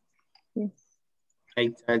 Yes. Ahí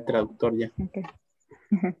está el traductor ya. Okay.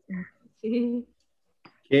 Sí.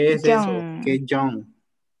 ¿Qué es eso? Young. ¿Qué es young?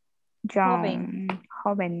 Joven.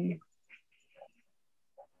 Joven.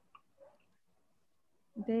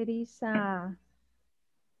 There is a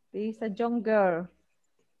young girl.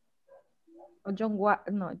 Or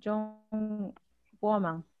young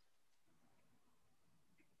woman.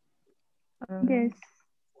 Yes.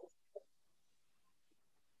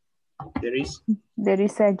 There is. There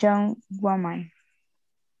is a young woman.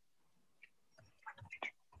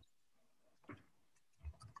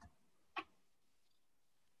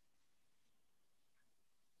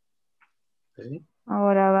 Okay.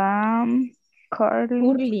 Ahora va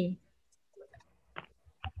Curly.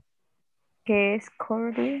 ¿Qué es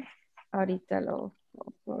Curly? Ahorita lo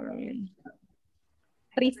Curly.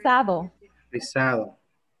 Rizado. Rizado.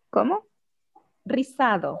 ¿Cómo?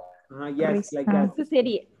 Rizado. Yes, like that. Eso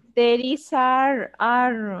sería. There is our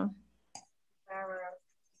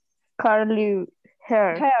curly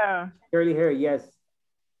hair. Curly hair, yes.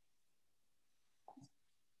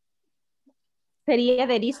 Sería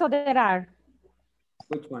there is or there are.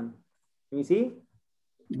 Which one? Can you see?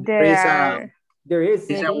 There is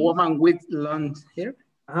a woman with long hair.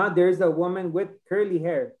 There is a woman with curly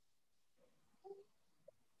hair.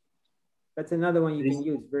 That's another one you can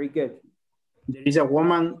use. Very good. There is a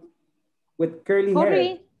woman with curly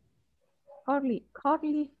hair. Curly.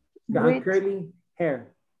 Curly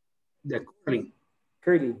hair. The curly.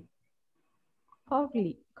 Curly.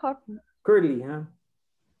 Curly, huh?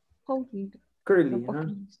 Curly, huh?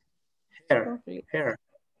 Hair.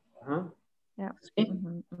 Yeah.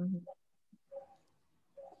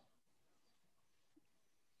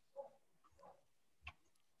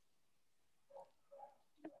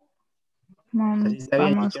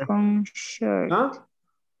 Vamos con shirt.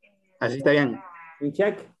 Así está bien. We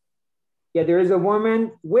check. Yeah, there is a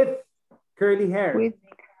woman with curly hair.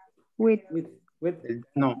 With.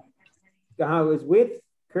 No. It's with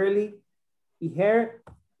curly hair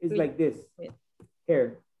is like this.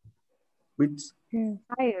 Hair. With.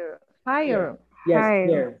 Higher. Yes,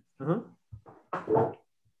 hair.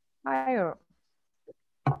 Higher.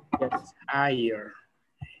 Yes. Higher.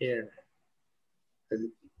 Hair.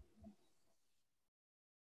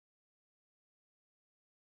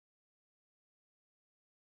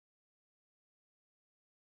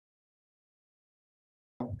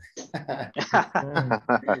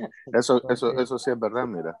 Eso sí es verdad,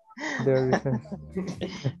 mira.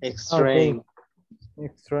 Extreme.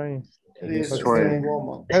 Extreme.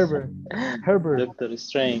 Herbert. Doctor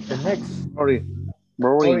Strange. The next.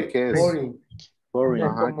 Boring, ¿qué es? Boring.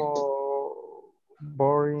 Como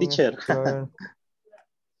boring. Teacher.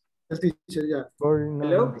 El teacher, ya. Boring.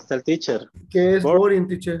 Hello? Está el teacher. ¿Qué es boring,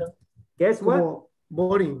 teacher? ¿Qué es what?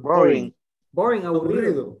 Boring. Boring,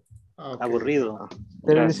 aburrido. Okay. Aburrido.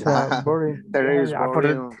 There is a boring. There is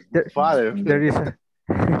boring father. There is a...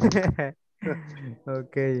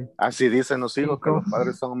 Okay. Así dicen los hijos, que los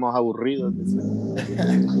padres somos aburridos.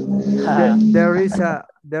 There is a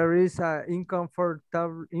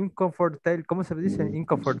uncomfortable, ¿cómo se dice?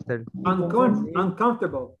 Uncomfortable.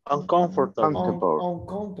 Uncomfortable.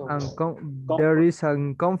 There is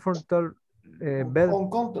an uncomfortable bed.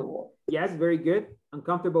 Uncomfortable. Yes, very good.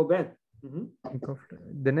 Uncomfortable bed.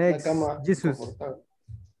 The next, Jesus.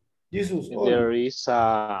 There is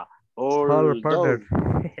a whole partner. dog.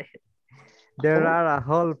 There are a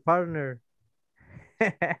whole partner.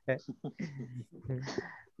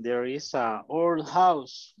 There is a old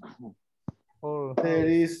house. There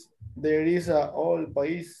is a old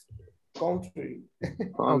país country.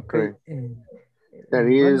 Okay. There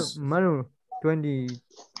is Manu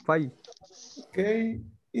 25. Okay,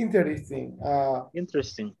 interesting.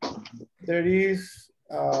 Interesting. There is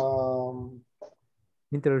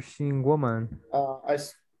Interesting woman.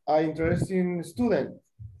 a interesting student.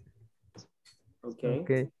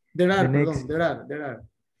 Okay. There are.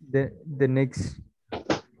 The next.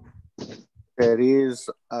 There is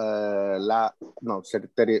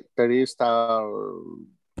there is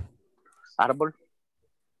árbol.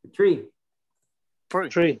 Tree.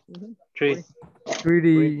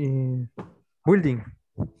 Building.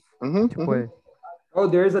 Oh,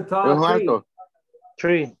 there is a tall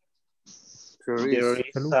tree. There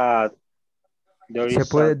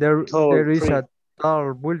is a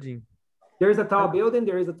tall building. There is a tall building,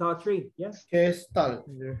 there is a tall tree. Yes. ¿Qué es tal?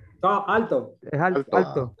 Tall, alto.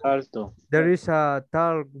 Alto. There is a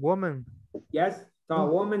tall woman. Yes. Tall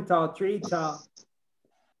woman, tall tree, tall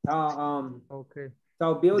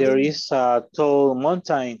building. There is a tall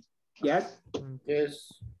mountain. Yes. Yes.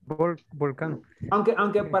 Volcán.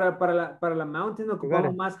 Aunque para la mountain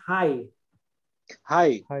ocupamos más high.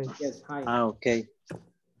 High. Yes, high. Okay.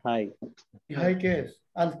 High. ¿Y high qué es?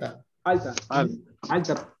 Alta. Alta.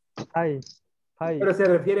 Alta. High. Pero se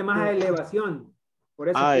refiere más a elevación. Por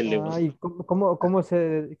eso. ¿Y cómo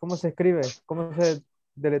se escribe? ¿Cómo se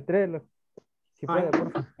deletrea? Si puede,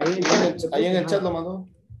 por favor. Ahí en el chat lo mandó.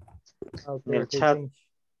 En el chat.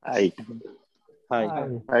 High.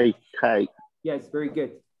 Yes, very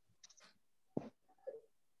good.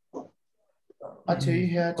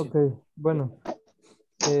 H-I-G-H. Ok, bueno.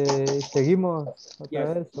 Seguimos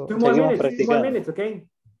otra vez. Two more minutes, okay?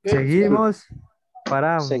 Seguimos,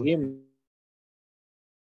 paramos. Seguimos.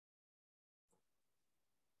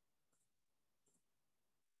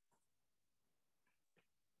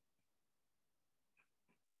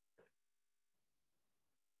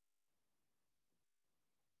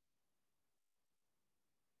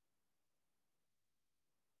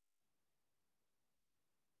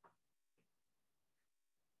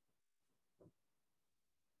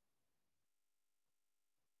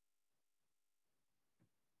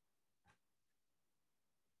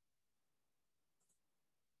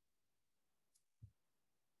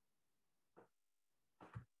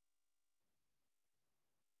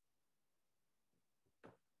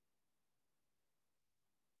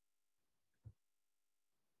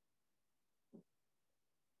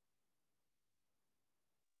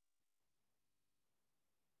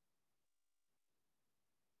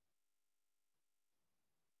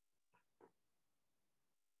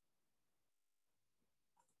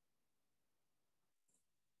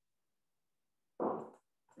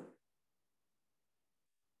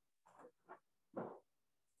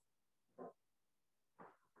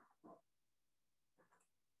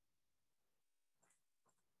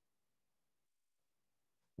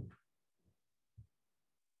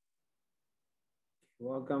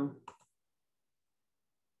 Welcome.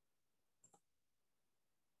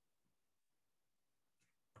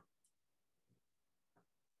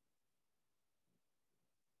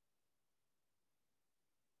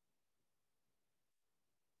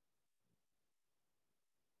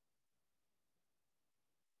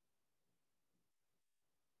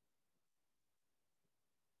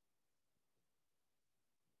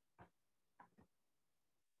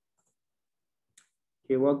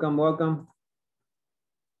 Okay, welcome.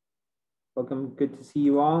 Welcome, good to see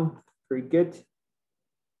you all. Very good.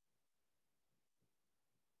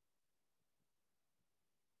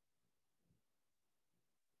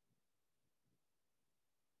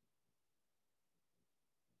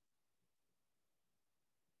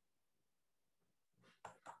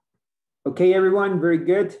 Okay, everyone, very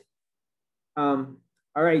good. All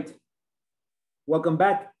right, welcome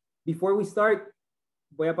back. Before we start,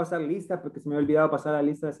 voy a pasar lista porque se me ha olvidado pasar la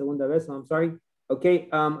lista de segunda vez, so I'm sorry. Okay,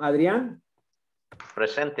 Adrián.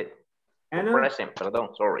 Presente. Ana. Present,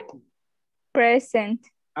 perdón, sorry. Present.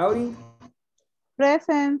 Audi.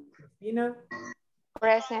 Present. Cristina.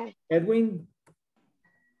 Present. Edwin.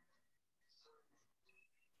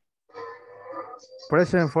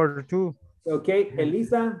 Present for two. Okay,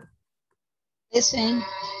 Elisa. Present.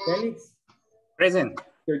 Felix. Present.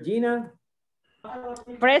 Georgina.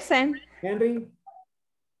 Present. Henry.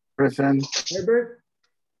 Present. Herbert.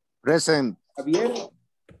 Present. Javier.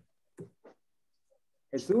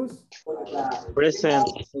 Jesús. Present.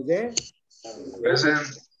 José. Present.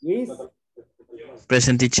 Luis.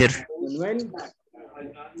 Present, teacher. Manuel.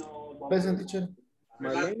 Present, teacher.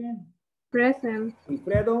 Marlene. Present.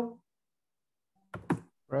 Wilfredo.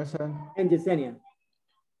 Present. And Yesenia.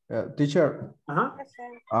 Teacher.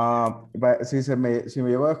 Si me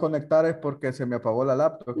llevo a desconectar es porque se me apagó la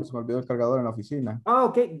laptop, que se me olvidó el cargador en la oficina. Oh,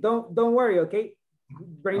 okay, don't worry, okay.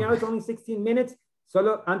 Right now it's only 16 minutes.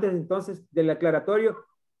 Solo antes entonces del aclaratorio,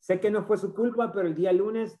 sé que no fue su culpa, pero el día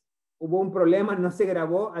lunes hubo un problema, no se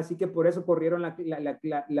grabó, así que por eso corrieron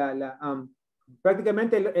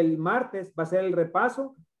prácticamente el martes va a ser el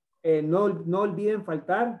repaso. No olviden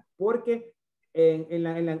faltar porque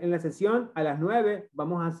en la sesión a las 9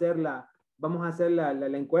 vamos a hacer la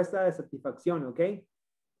encuesta de satisfacción, ¿ok?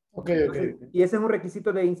 Entonces, y ese es un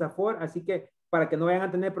requisito de INSAFORP, así que para que no vayan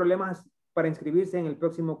a tener problemas para inscribirse en el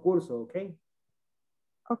próximo curso, ¿ok?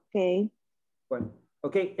 Ok. Bueno,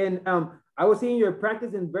 ok, and I was seeing your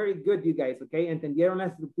practice and very good, you guys, ok? Entendieron la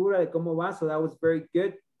estructura de cómo va, so that was very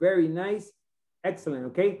good, very nice, excellent,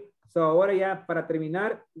 ok? So ahora ya para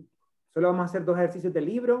terminar, solo vamos a hacer 2 ejercicios del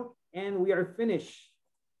libro and we are finished,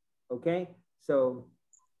 ok? So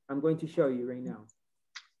I'm going to show you right now.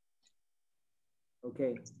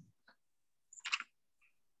 Okay.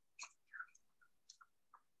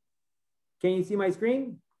 Can you see my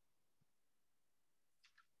screen?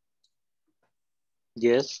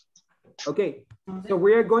 Yes. Okay, so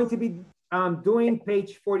we are going to be doing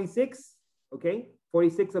page 46, okay?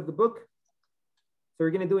 46 of the book. So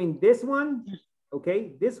we're going to doing this one,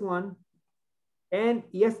 okay, this one,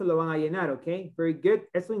 y esto lo van a llenar, okay, very good.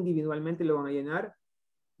 Eso individualmente lo van a llenar.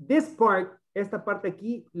 This part, esta parte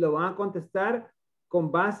aquí, lo van a contestar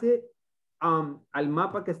con base al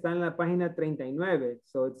mapa que está en la página 39.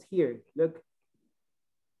 So it's here, look,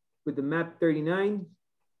 with the map 39.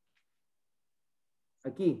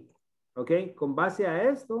 Aquí, ok, con base a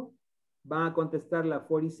esto, van a contestar la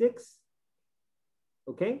 46,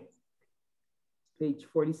 ok, page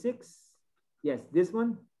 46, yes, this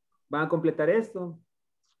one, van a completar esto,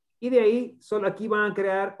 y de ahí, solo aquí van a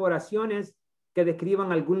crear oraciones que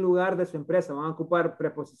describan algún lugar de su empresa, van a ocupar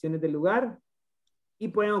preposiciones de lugar, y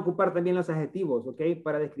pueden ocupar también los adjetivos, ok,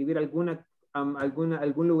 para describir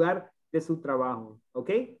algún lugar de su trabajo, ok,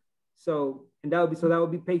 so that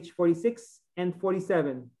would be page 46 and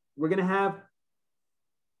 47. We're going to have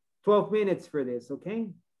 12 minutes for this,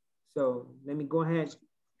 okay? So let me go ahead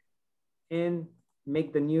and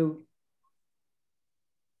make the new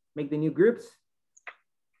groups.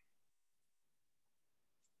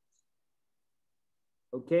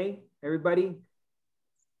 Okay, everybody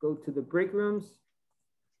go to the break rooms.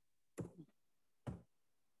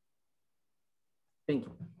 Thank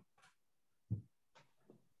you.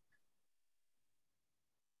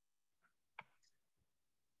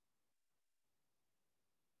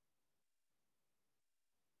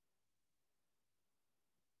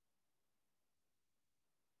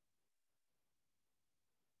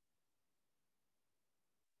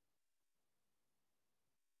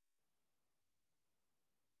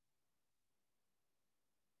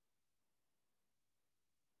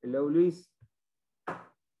 Hello, Luis.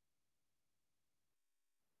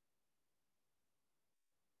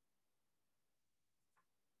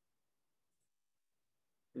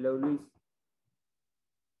 Hello, Luis.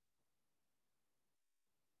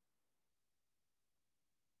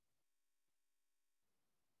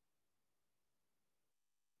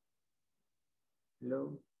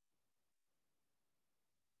 Hello.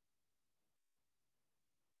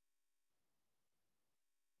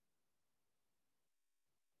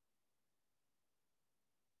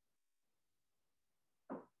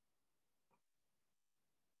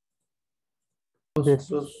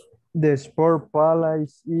 The sport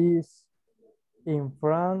palace is in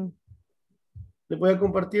front. Les voy a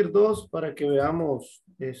compartir dos para que veamos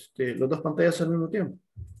los dos pantallas al mismo tiempo.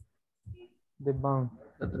 The bank.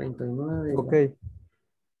 La 39. Ok.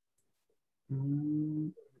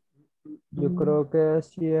 Yo creo que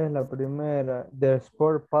sí es la primera. The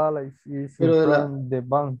sport palace is in front the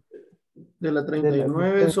bank. De la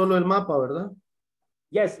 39 solo el mapa, ¿verdad?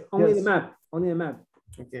 Yes, only the map. Only the map.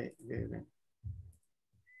 Okay, bien.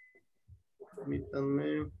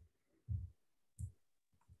 Permítanme.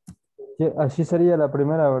 Sí, así sería la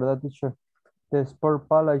primera, ¿verdad, teacher? The sport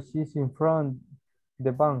palace is in front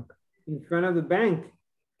the bank. In front of the bank.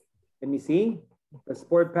 Let me see. The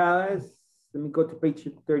sport palace. Let me go to page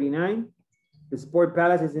 39. The sport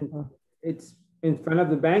palace is it's in front of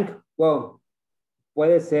the bank. Well,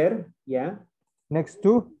 puede ser, yeah. Next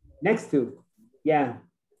to? Next to, yeah.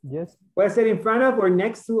 Yes. Puede ser in front of or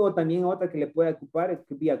next to, o también otra que le puede ocupar. It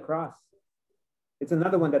could be across. It's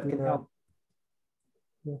another one that can help.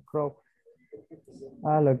 Across.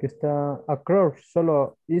 Lo que está across,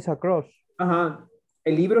 solo is across. Ajá.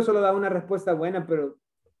 El libro solo da una respuesta buena, pero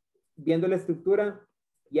viendo la estructura,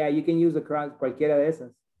 yeah, you can use across, cualquiera de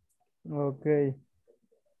esas. Ok.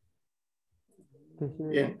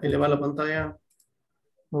 Bien, ahí le va la pantalla.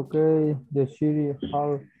 Ok, the city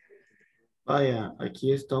hall. Vaya,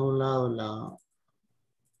 aquí está a un lado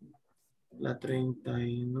la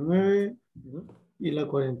 39 y la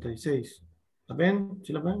 46. ¿La ven?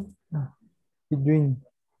 ¿Sí la ven? Between.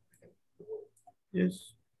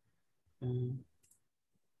 Yes.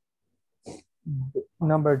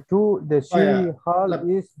 Number 2, the city hall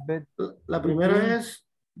is... La primera es,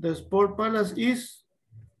 the sport palace is...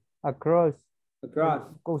 Across. Across.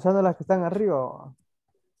 Usando las que están arriba.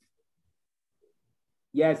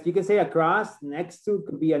 Yes, you can say across. Next to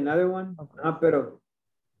could be another one. Pero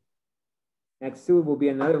next to will be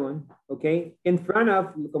another one. Okay. In front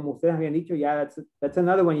of, como ustedes habían dicho, yeah, that's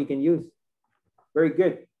another one you can use. Very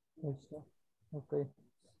good. Okay.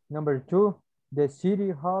 Number 2, the city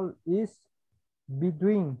hall is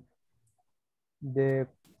between the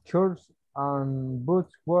church and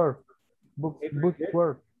bookwork.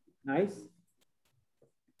 Bookwork. Nice.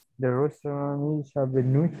 The restaurant is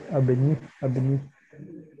avenue.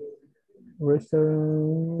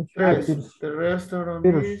 Restaurant. The restaurant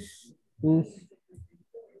is...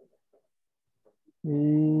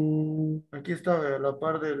 Aquí está la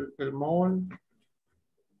par del mall.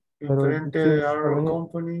 Enfrente de our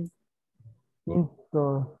company.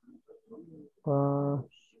 Into,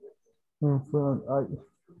 in front.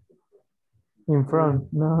 In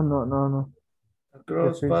front. No.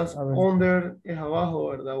 Across, past, under es abajo,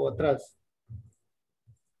 ¿verdad? O atrás.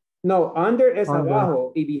 No, under es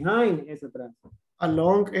abajo y behind es atrás.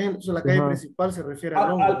 Along es en la calle principal, se refiere a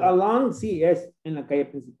along. Along sí es en la calle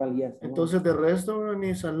principal, yes. Entonces, the restaurant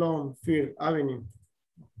is along Fifth Avenue.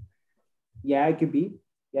 Yeah, it could be.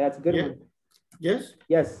 Yeah, that's a good one. Yes?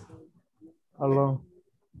 Yes. Along.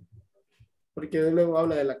 Porque luego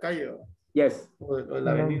habla de la calle, ¿verdad? Yes. O de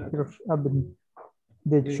la avenida.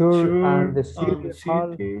 The church and the city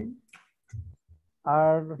hall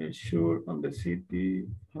are... The church and the city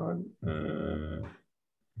hall.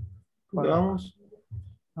 ¿Dónde vamos?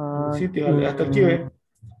 City hall, hasta aquí, ¿ve?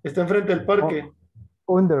 Está enfrente del parque.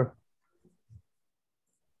 Under.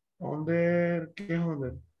 Under, ¿qué es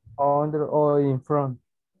under? Under o in front.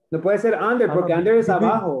 No puede ser under porque under es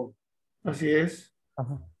abajo. Así es.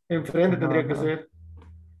 Ajá. Enfrente tendría que ser.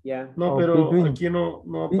 Yeah. No, pero aquí no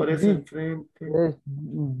aparece enfrente.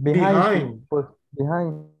 Behind. Pues,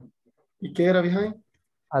 behind. ¿Y qué era behind?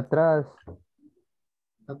 Atrás.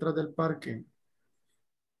 Atrás del parque.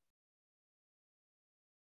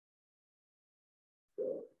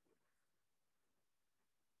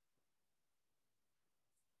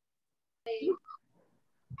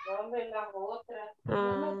 ¿Dónde las otras?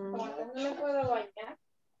 No me puedo bañar.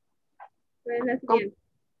 Pues la siguiente.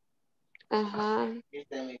 Ajá.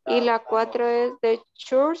 Y la 4 es the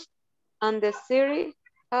church and the city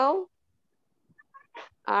hall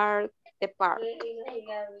are the park.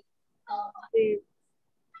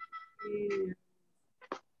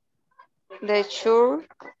 The church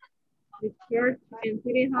and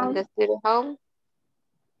city hall. And the city hall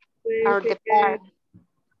are the park.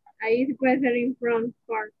 Ahí se puede ser in front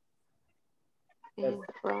park.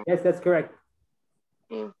 Yes, that's correct.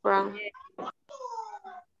 In front.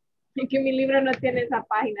 Es que mi libro no tiene esa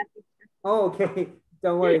página. Oh, okay.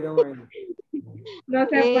 Don't worry. No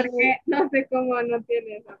sé por qué, no sé cómo no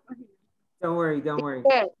tiene esa página. Don't worry.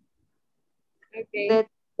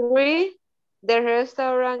 Okay. The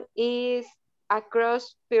restaurant is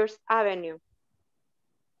across First Avenue.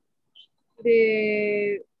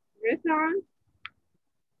 The restaurant?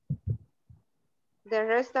 The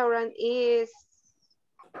restaurant is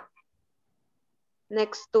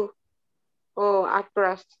next to or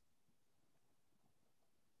across.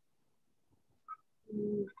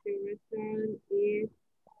 The restaurant is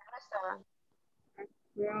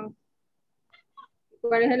across.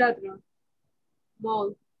 ¿Cuál es el otro?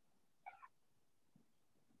 Mall.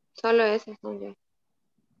 Solo ese son yo.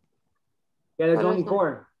 Yeah, there's only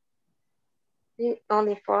 4. Sí,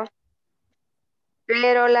 only 4.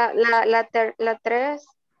 Pero la 3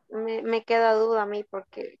 me queda duda a mí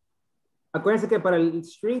porque... Acuérdense que para el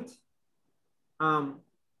street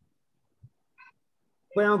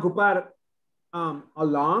pueden ocupar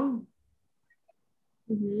along.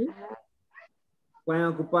 Pueden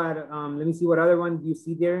ocupar, let me see what other one do you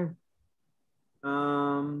see there.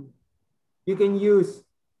 You can use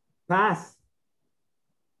pass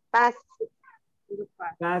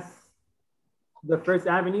the First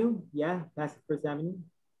Avenue. Yeah, pass the First Avenue.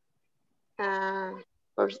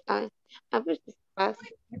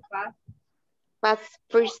 Pass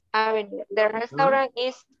First Avenue. The restaurant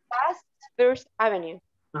is past First Avenue.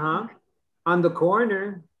 On the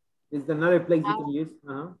corner is another place you can use.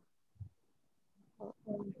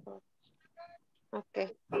 Okay.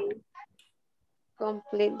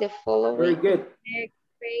 Complete the following. Very good. Next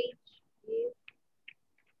page is...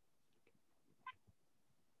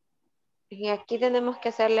 Y aquí tenemos que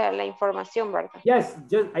hacer la información, ¿verdad? Yes,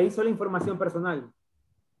 ahí solo información personal.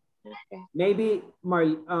 Okay. Maybe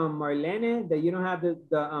Marlene, that you don't have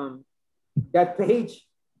that page.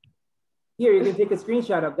 Here, you can take a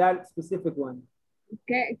screenshot of that specific one.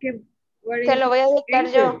 Se lo voy a dictar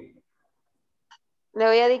yo. Le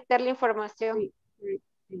voy a dictar la información.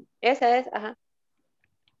 Esa es, ajá.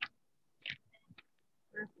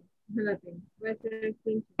 La tengo. Voy a hacer el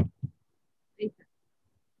screenshot. Ahí está.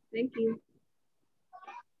 Thank you.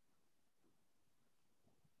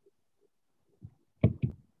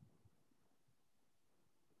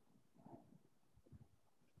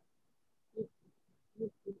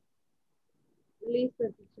 Listo,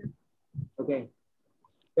 teacher. Okay.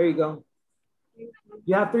 There you go.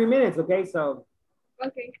 You have 3 minutes, okay? So.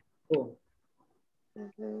 Okay. Cool.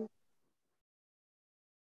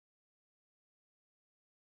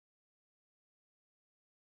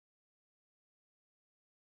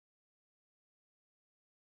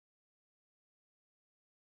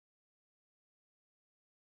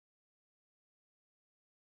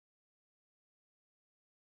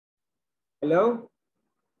 Hello?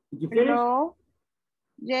 Did you finish? Hello.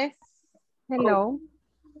 Yes. Hello.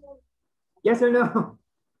 Yes or no?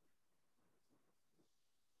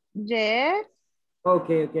 Yes.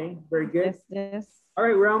 Okay, okay. Very good. Yes, yes. All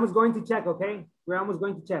right, we're almost going to check, okay? We're almost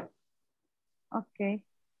going to check. Okay.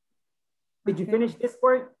 Did you finish this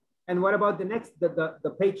part? And what about the next,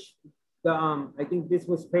 the page, I think this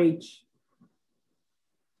was page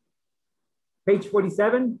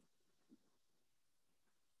 47?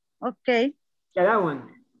 Okay. Yeah, that one.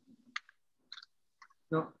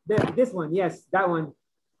 No, this one, yes, that one.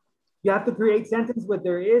 You have to create sentence with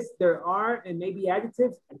there is, there are, and maybe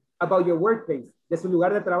adjectives about your workplace, de su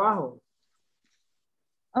lugar de trabajo.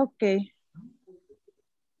 Okay.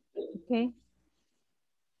 Okay.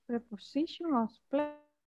 Preposition of place.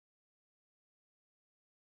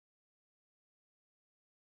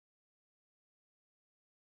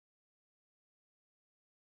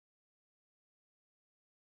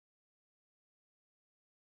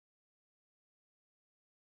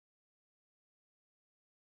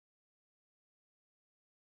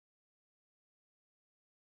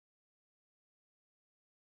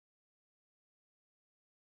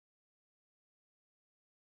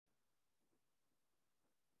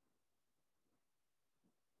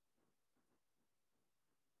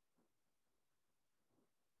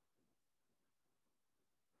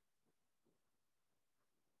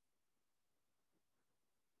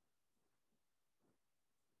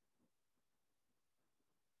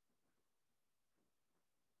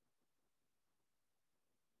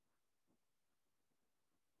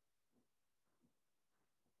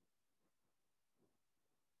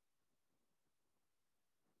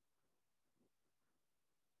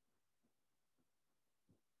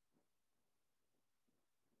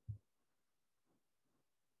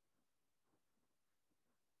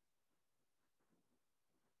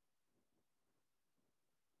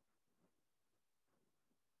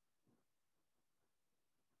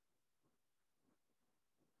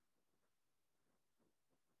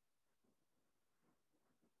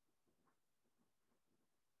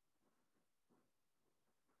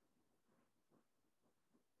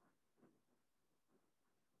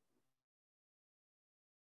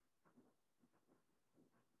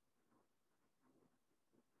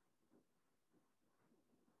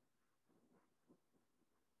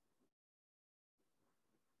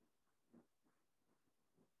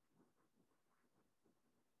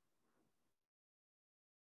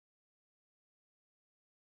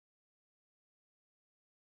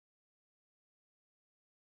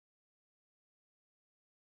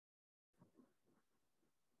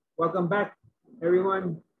 Welcome back,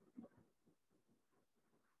 everyone.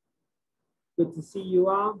 Good to see you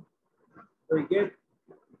all. Very good.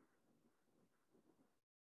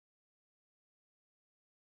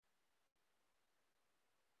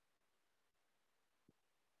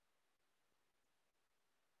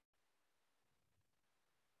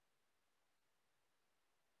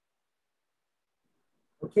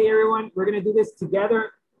 Okay, everyone, we're gonna do this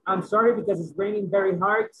together. I'm sorry because it's raining very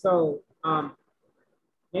hard, so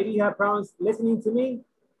maybe you have problems listening to me.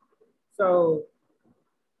 So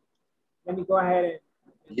let me go ahead and.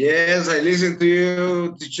 Yes, I listen to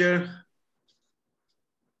you, teacher.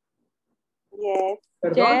 Yes.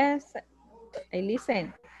 Yes, I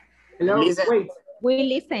listen. Hello, Listen. wait. We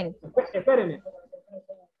listen. Espérenme.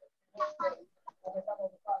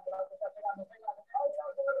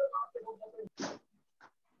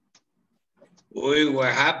 Uy,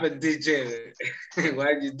 what happened, teacher?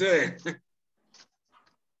 What you doing?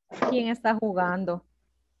 ¿Quién está jugando?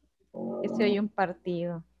 Que se oye un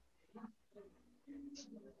partido.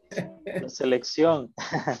 La selección.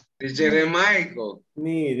 Teacher de Michael.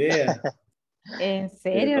 Ni idea. ¿En Sí,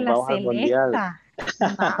 serio? nos La vamos al mundial.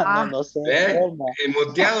 selecta. No, no sé.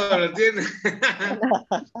 Muteado lo tiene.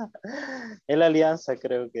 Es la alianza,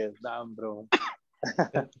 creo que es. No, bro.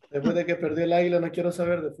 Después de que perdió el águila, no quiero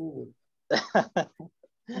saber de fútbol.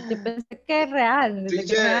 Yo pensé que es real. Desde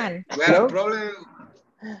que es real. We had a problem.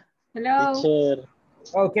 Hello. Teacher.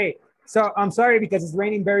 Okay, so I'm sorry because it's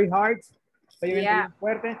raining very hard. Está lloviendo Yeah. bien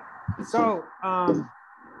fuerte. So,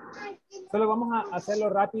 solo vamos a hacerlo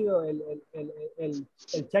rápido el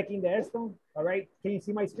checking de esto. All right, can you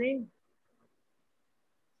see my screen?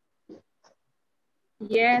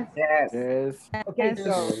 Yes. Yes. Yes. Okay,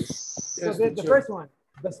 so the first one,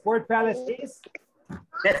 the sport palace is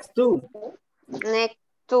Next to. Next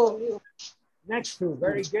to. next to.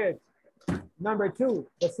 Very good. Number 2,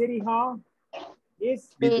 the city hall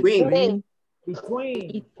is Between.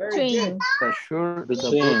 Between. Very good. The shirt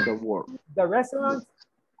Between. the word. The restaurant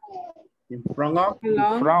In front of. In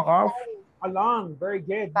front of. Along. Very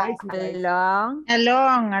good. Nice.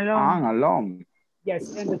 Along. Along.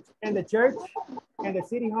 Yes, and the church and the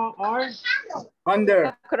city hall are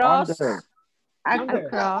Under. Across.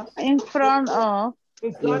 Across. In front of.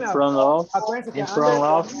 In front of. Acuérdense que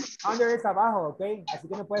under es abajo, okay? Así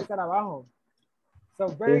que no puede estar abajo. So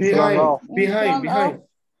very good. Behind.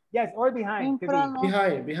 Yes, or behind.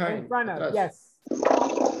 Behind. In front of, Atrás. yes.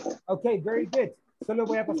 Okay, very good. Solo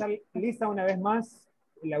voy a pasar lista una vez más.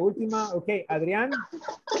 La última, okay, Adrián.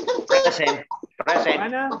 Present.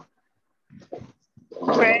 Ana.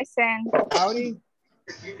 Present. Auri.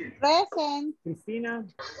 Present. Cristina.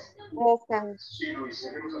 Present.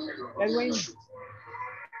 Edwin.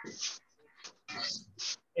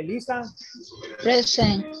 Elisa.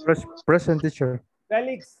 Present. Present, teacher.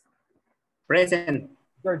 Felix. Present.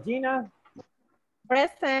 Georgina.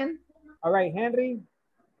 Present. All right, Henry.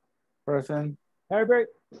 Present. Herbert.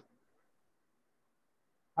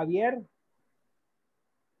 Javier.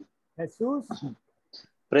 Jesús.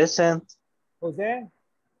 Present. José.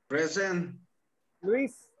 Present.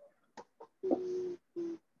 Luis.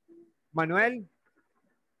 Manuel.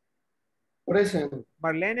 Present.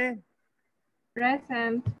 Marlene.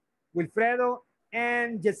 Present. Wilfredo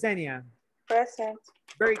and Yesenia. Present.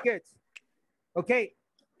 Very good. Okay.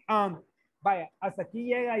 Vaya, hasta aquí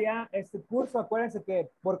llega ya este curso. Acuérdense que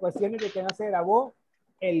por cuestiones de que no se grabó,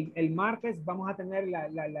 el martes vamos a tener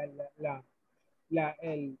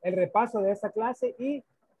el repaso de esta clase y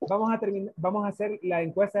vamos a hacer la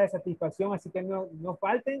encuesta de satisfacción, así que no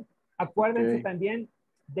falten. Acuérdense también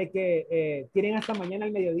de que tienen hasta mañana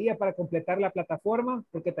al mediodía para completar la plataforma,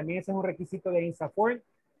 porque también ese es un requisito de INSAFORP,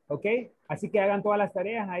 ¿ok? Así que hagan todas las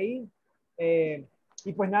tareas ahí.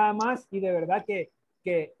 Y pues nada más, y de verdad que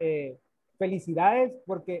felicidades,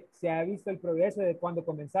 porque se ha visto el progreso de cuando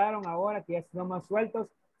comenzaron, ahora que ya están más sueltos.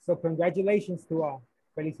 So congratulations to all.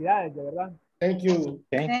 Felicidades, de verdad. Thank you.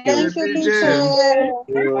 Thank you, teacher.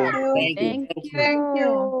 Thank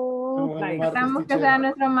you. Esperamos que sea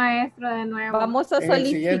nuestro maestro de nuevo. Vamos a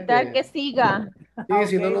solicitar que siga. Sí,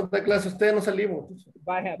 si no nos da clase usted, no salimos.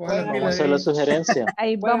 Vaya, Vamos a hacer la sugerencia.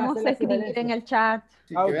 Ahí vamos a escribir en el chat.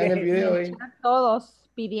 Sí, que vean el video ahí. Todos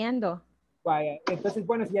pidiendo. Vaya, entonces,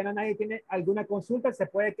 bueno, si ya nadie tiene alguna consulta, se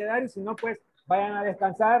puede quedar y si no, pues vayan a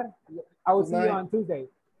descansar. I will see you on Tuesday.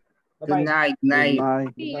 Good night. Night.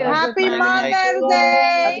 Happy Mother's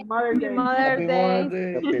Day. Happy Mother's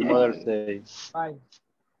Day. Happy Mother's Day. Bye.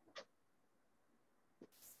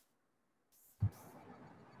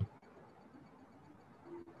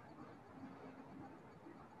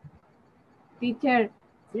 Teacher.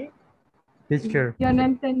 ¿Sí? Teacher. Yo no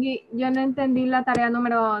entendí la tarea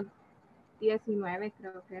número 19,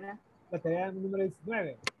 creo que era. La tarea número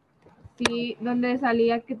 19. Sí, donde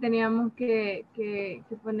salía que teníamos que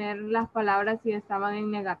poner las palabras si estaban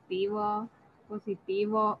en negativo,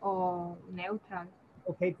 positivo o neutral.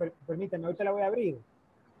 Ok, permítame, ahorita la voy a abrir.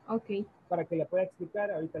 Ok. Para que la pueda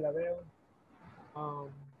explicar, ahorita la veo.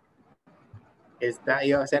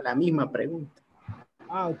 Iba a hacer la misma pregunta.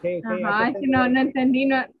 Ok. Ajá, es que no entendí,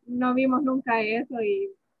 no vimos nunca eso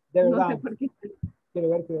y de no verdad. sé por qué. Quiero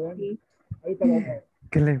ver. Sí. Ahorita la veo.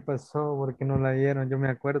 ¿Qué les pasó? ¿Por qué no la dieron? Yo me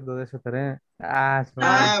acuerdo de esa tarea.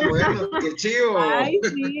 Bueno, qué chivo. Ay,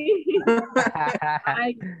 sí.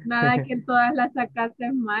 Ay, nada que todas las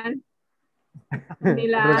sacaste mal. Ni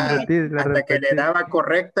la hasta que le daba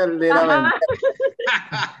correcta, le daba.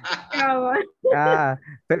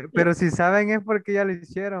 Pero si saben es porque ya lo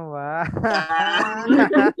hicieron, va.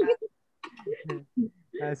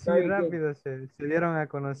 Así rápido se dieron a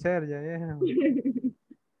conocer, ya vieron.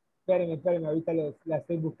 Espérenme, ahorita la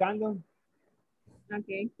estoy buscando.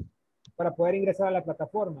 Ok. Para poder ingresar a la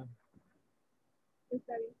plataforma.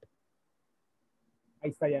 Está bien.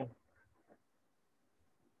 Ahí está ya.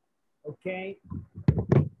 Ok.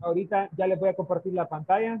 Ahorita ya les voy a compartir la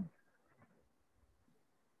pantalla.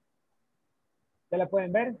 ¿Ya la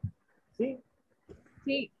pueden ver? ¿Sí?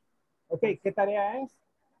 Sí. Ok, ¿qué tarea es?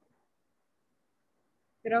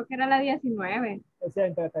 Creo que era la 19. O sea,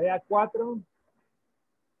 entre la tarea 4.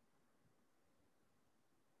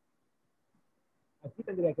 Aquí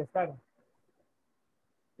tendría que estar.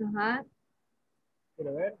 Ajá.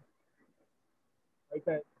 Quiero ver.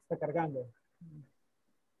 Ahorita está cargando.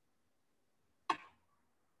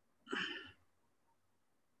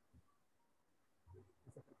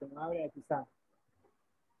 No abre, aquí está.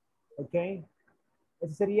 Ok.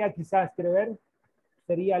 Ese sería quizás, quiero ver.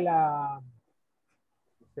 Sería la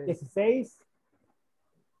 16.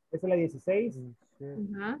 Esa es la 16.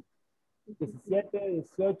 Ajá. 17,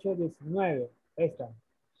 18, 19. Esta.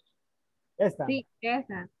 Sí,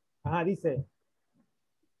 esa. Ajá, dice.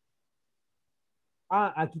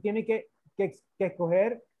 Aquí tiene que que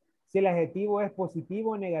escoger si el adjetivo es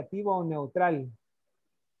positivo, negativo o neutral.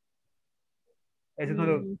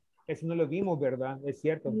 Eso no lo vimos, ¿verdad? Es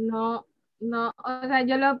cierto. No, o sea,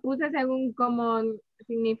 yo lo puse según cómo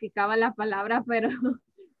significaba la palabra, pero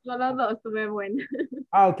solo dos tuve buena.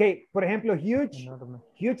 Ok. Por ejemplo, huge.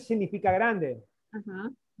 Huge significa grande.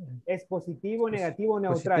 Ajá. ¿Es positivo, negativo o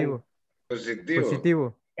neutral?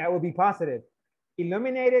 Positivo. That would be positive.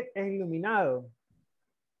 Illuminated es iluminado.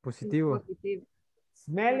 Positivo.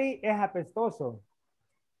 Smelly es apestoso.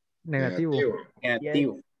 Negativo.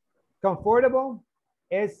 Negativo. Comfortable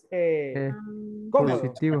es cómodo.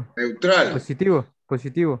 Positivo. Neutral.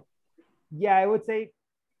 Positivo. Yeah, I would say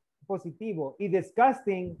positivo. Y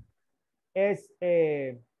disgusting es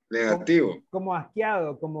negativo. Como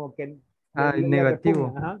asqueado, como que negativo.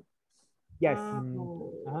 Repugna. Yes.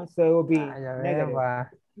 So it would be negative.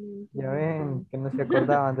 Ya ven que no se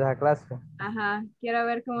acordaban de esa clase. Ajá, quiero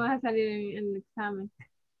ver cómo vas a salir en el examen.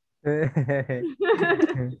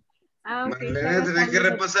 Marlene, tenés que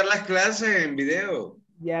repasar las clases en video.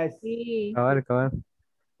 Yes. Sí. Cabal.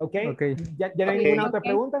 Okay. ¿Ya no hay ninguna otra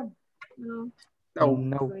pregunta? No.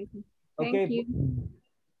 Okay.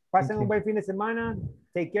 Pasen un buen fin de semana.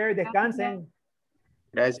 Take care. Descansen.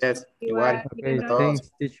 Gracias. Igual. Okay, thanks,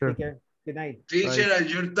 teacher. Take care. Good night. Teacher, Bye. are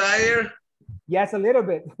you tired? Yes, a little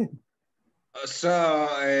bit. So,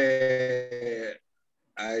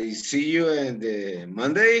 I see you on the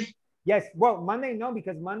Monday. Yes. Well, Monday no,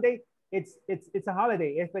 because Monday it's a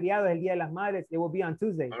holiday. Es feriado, es el Día de las Madres. It will be on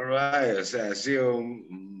Tuesday. All right. O sea, see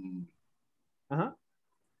you.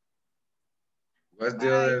 What's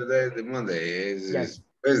the other day? The Monday is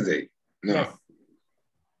Wednesday. No. Yes.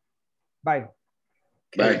 Bye.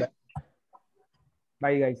 Bye.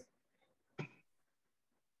 Bye, guys.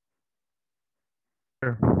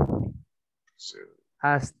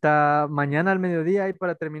 Hasta mañana al mediodía hay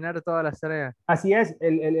para terminar todas las tareas. Así es.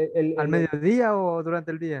 ¿Al mediodía o durante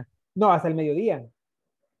el día? No, hasta el mediodía.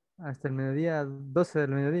 Hasta el mediodía, 12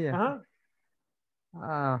 del mediodía.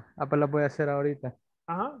 Ajá. Pues las voy a hacer ahorita.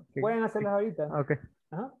 Ajá. Pueden hacerlas ahorita. Ok.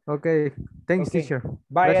 Ajá. Ok. Thanks, teacher.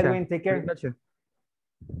 Bye, Gracias. Edwin. Take care. Buenas noches.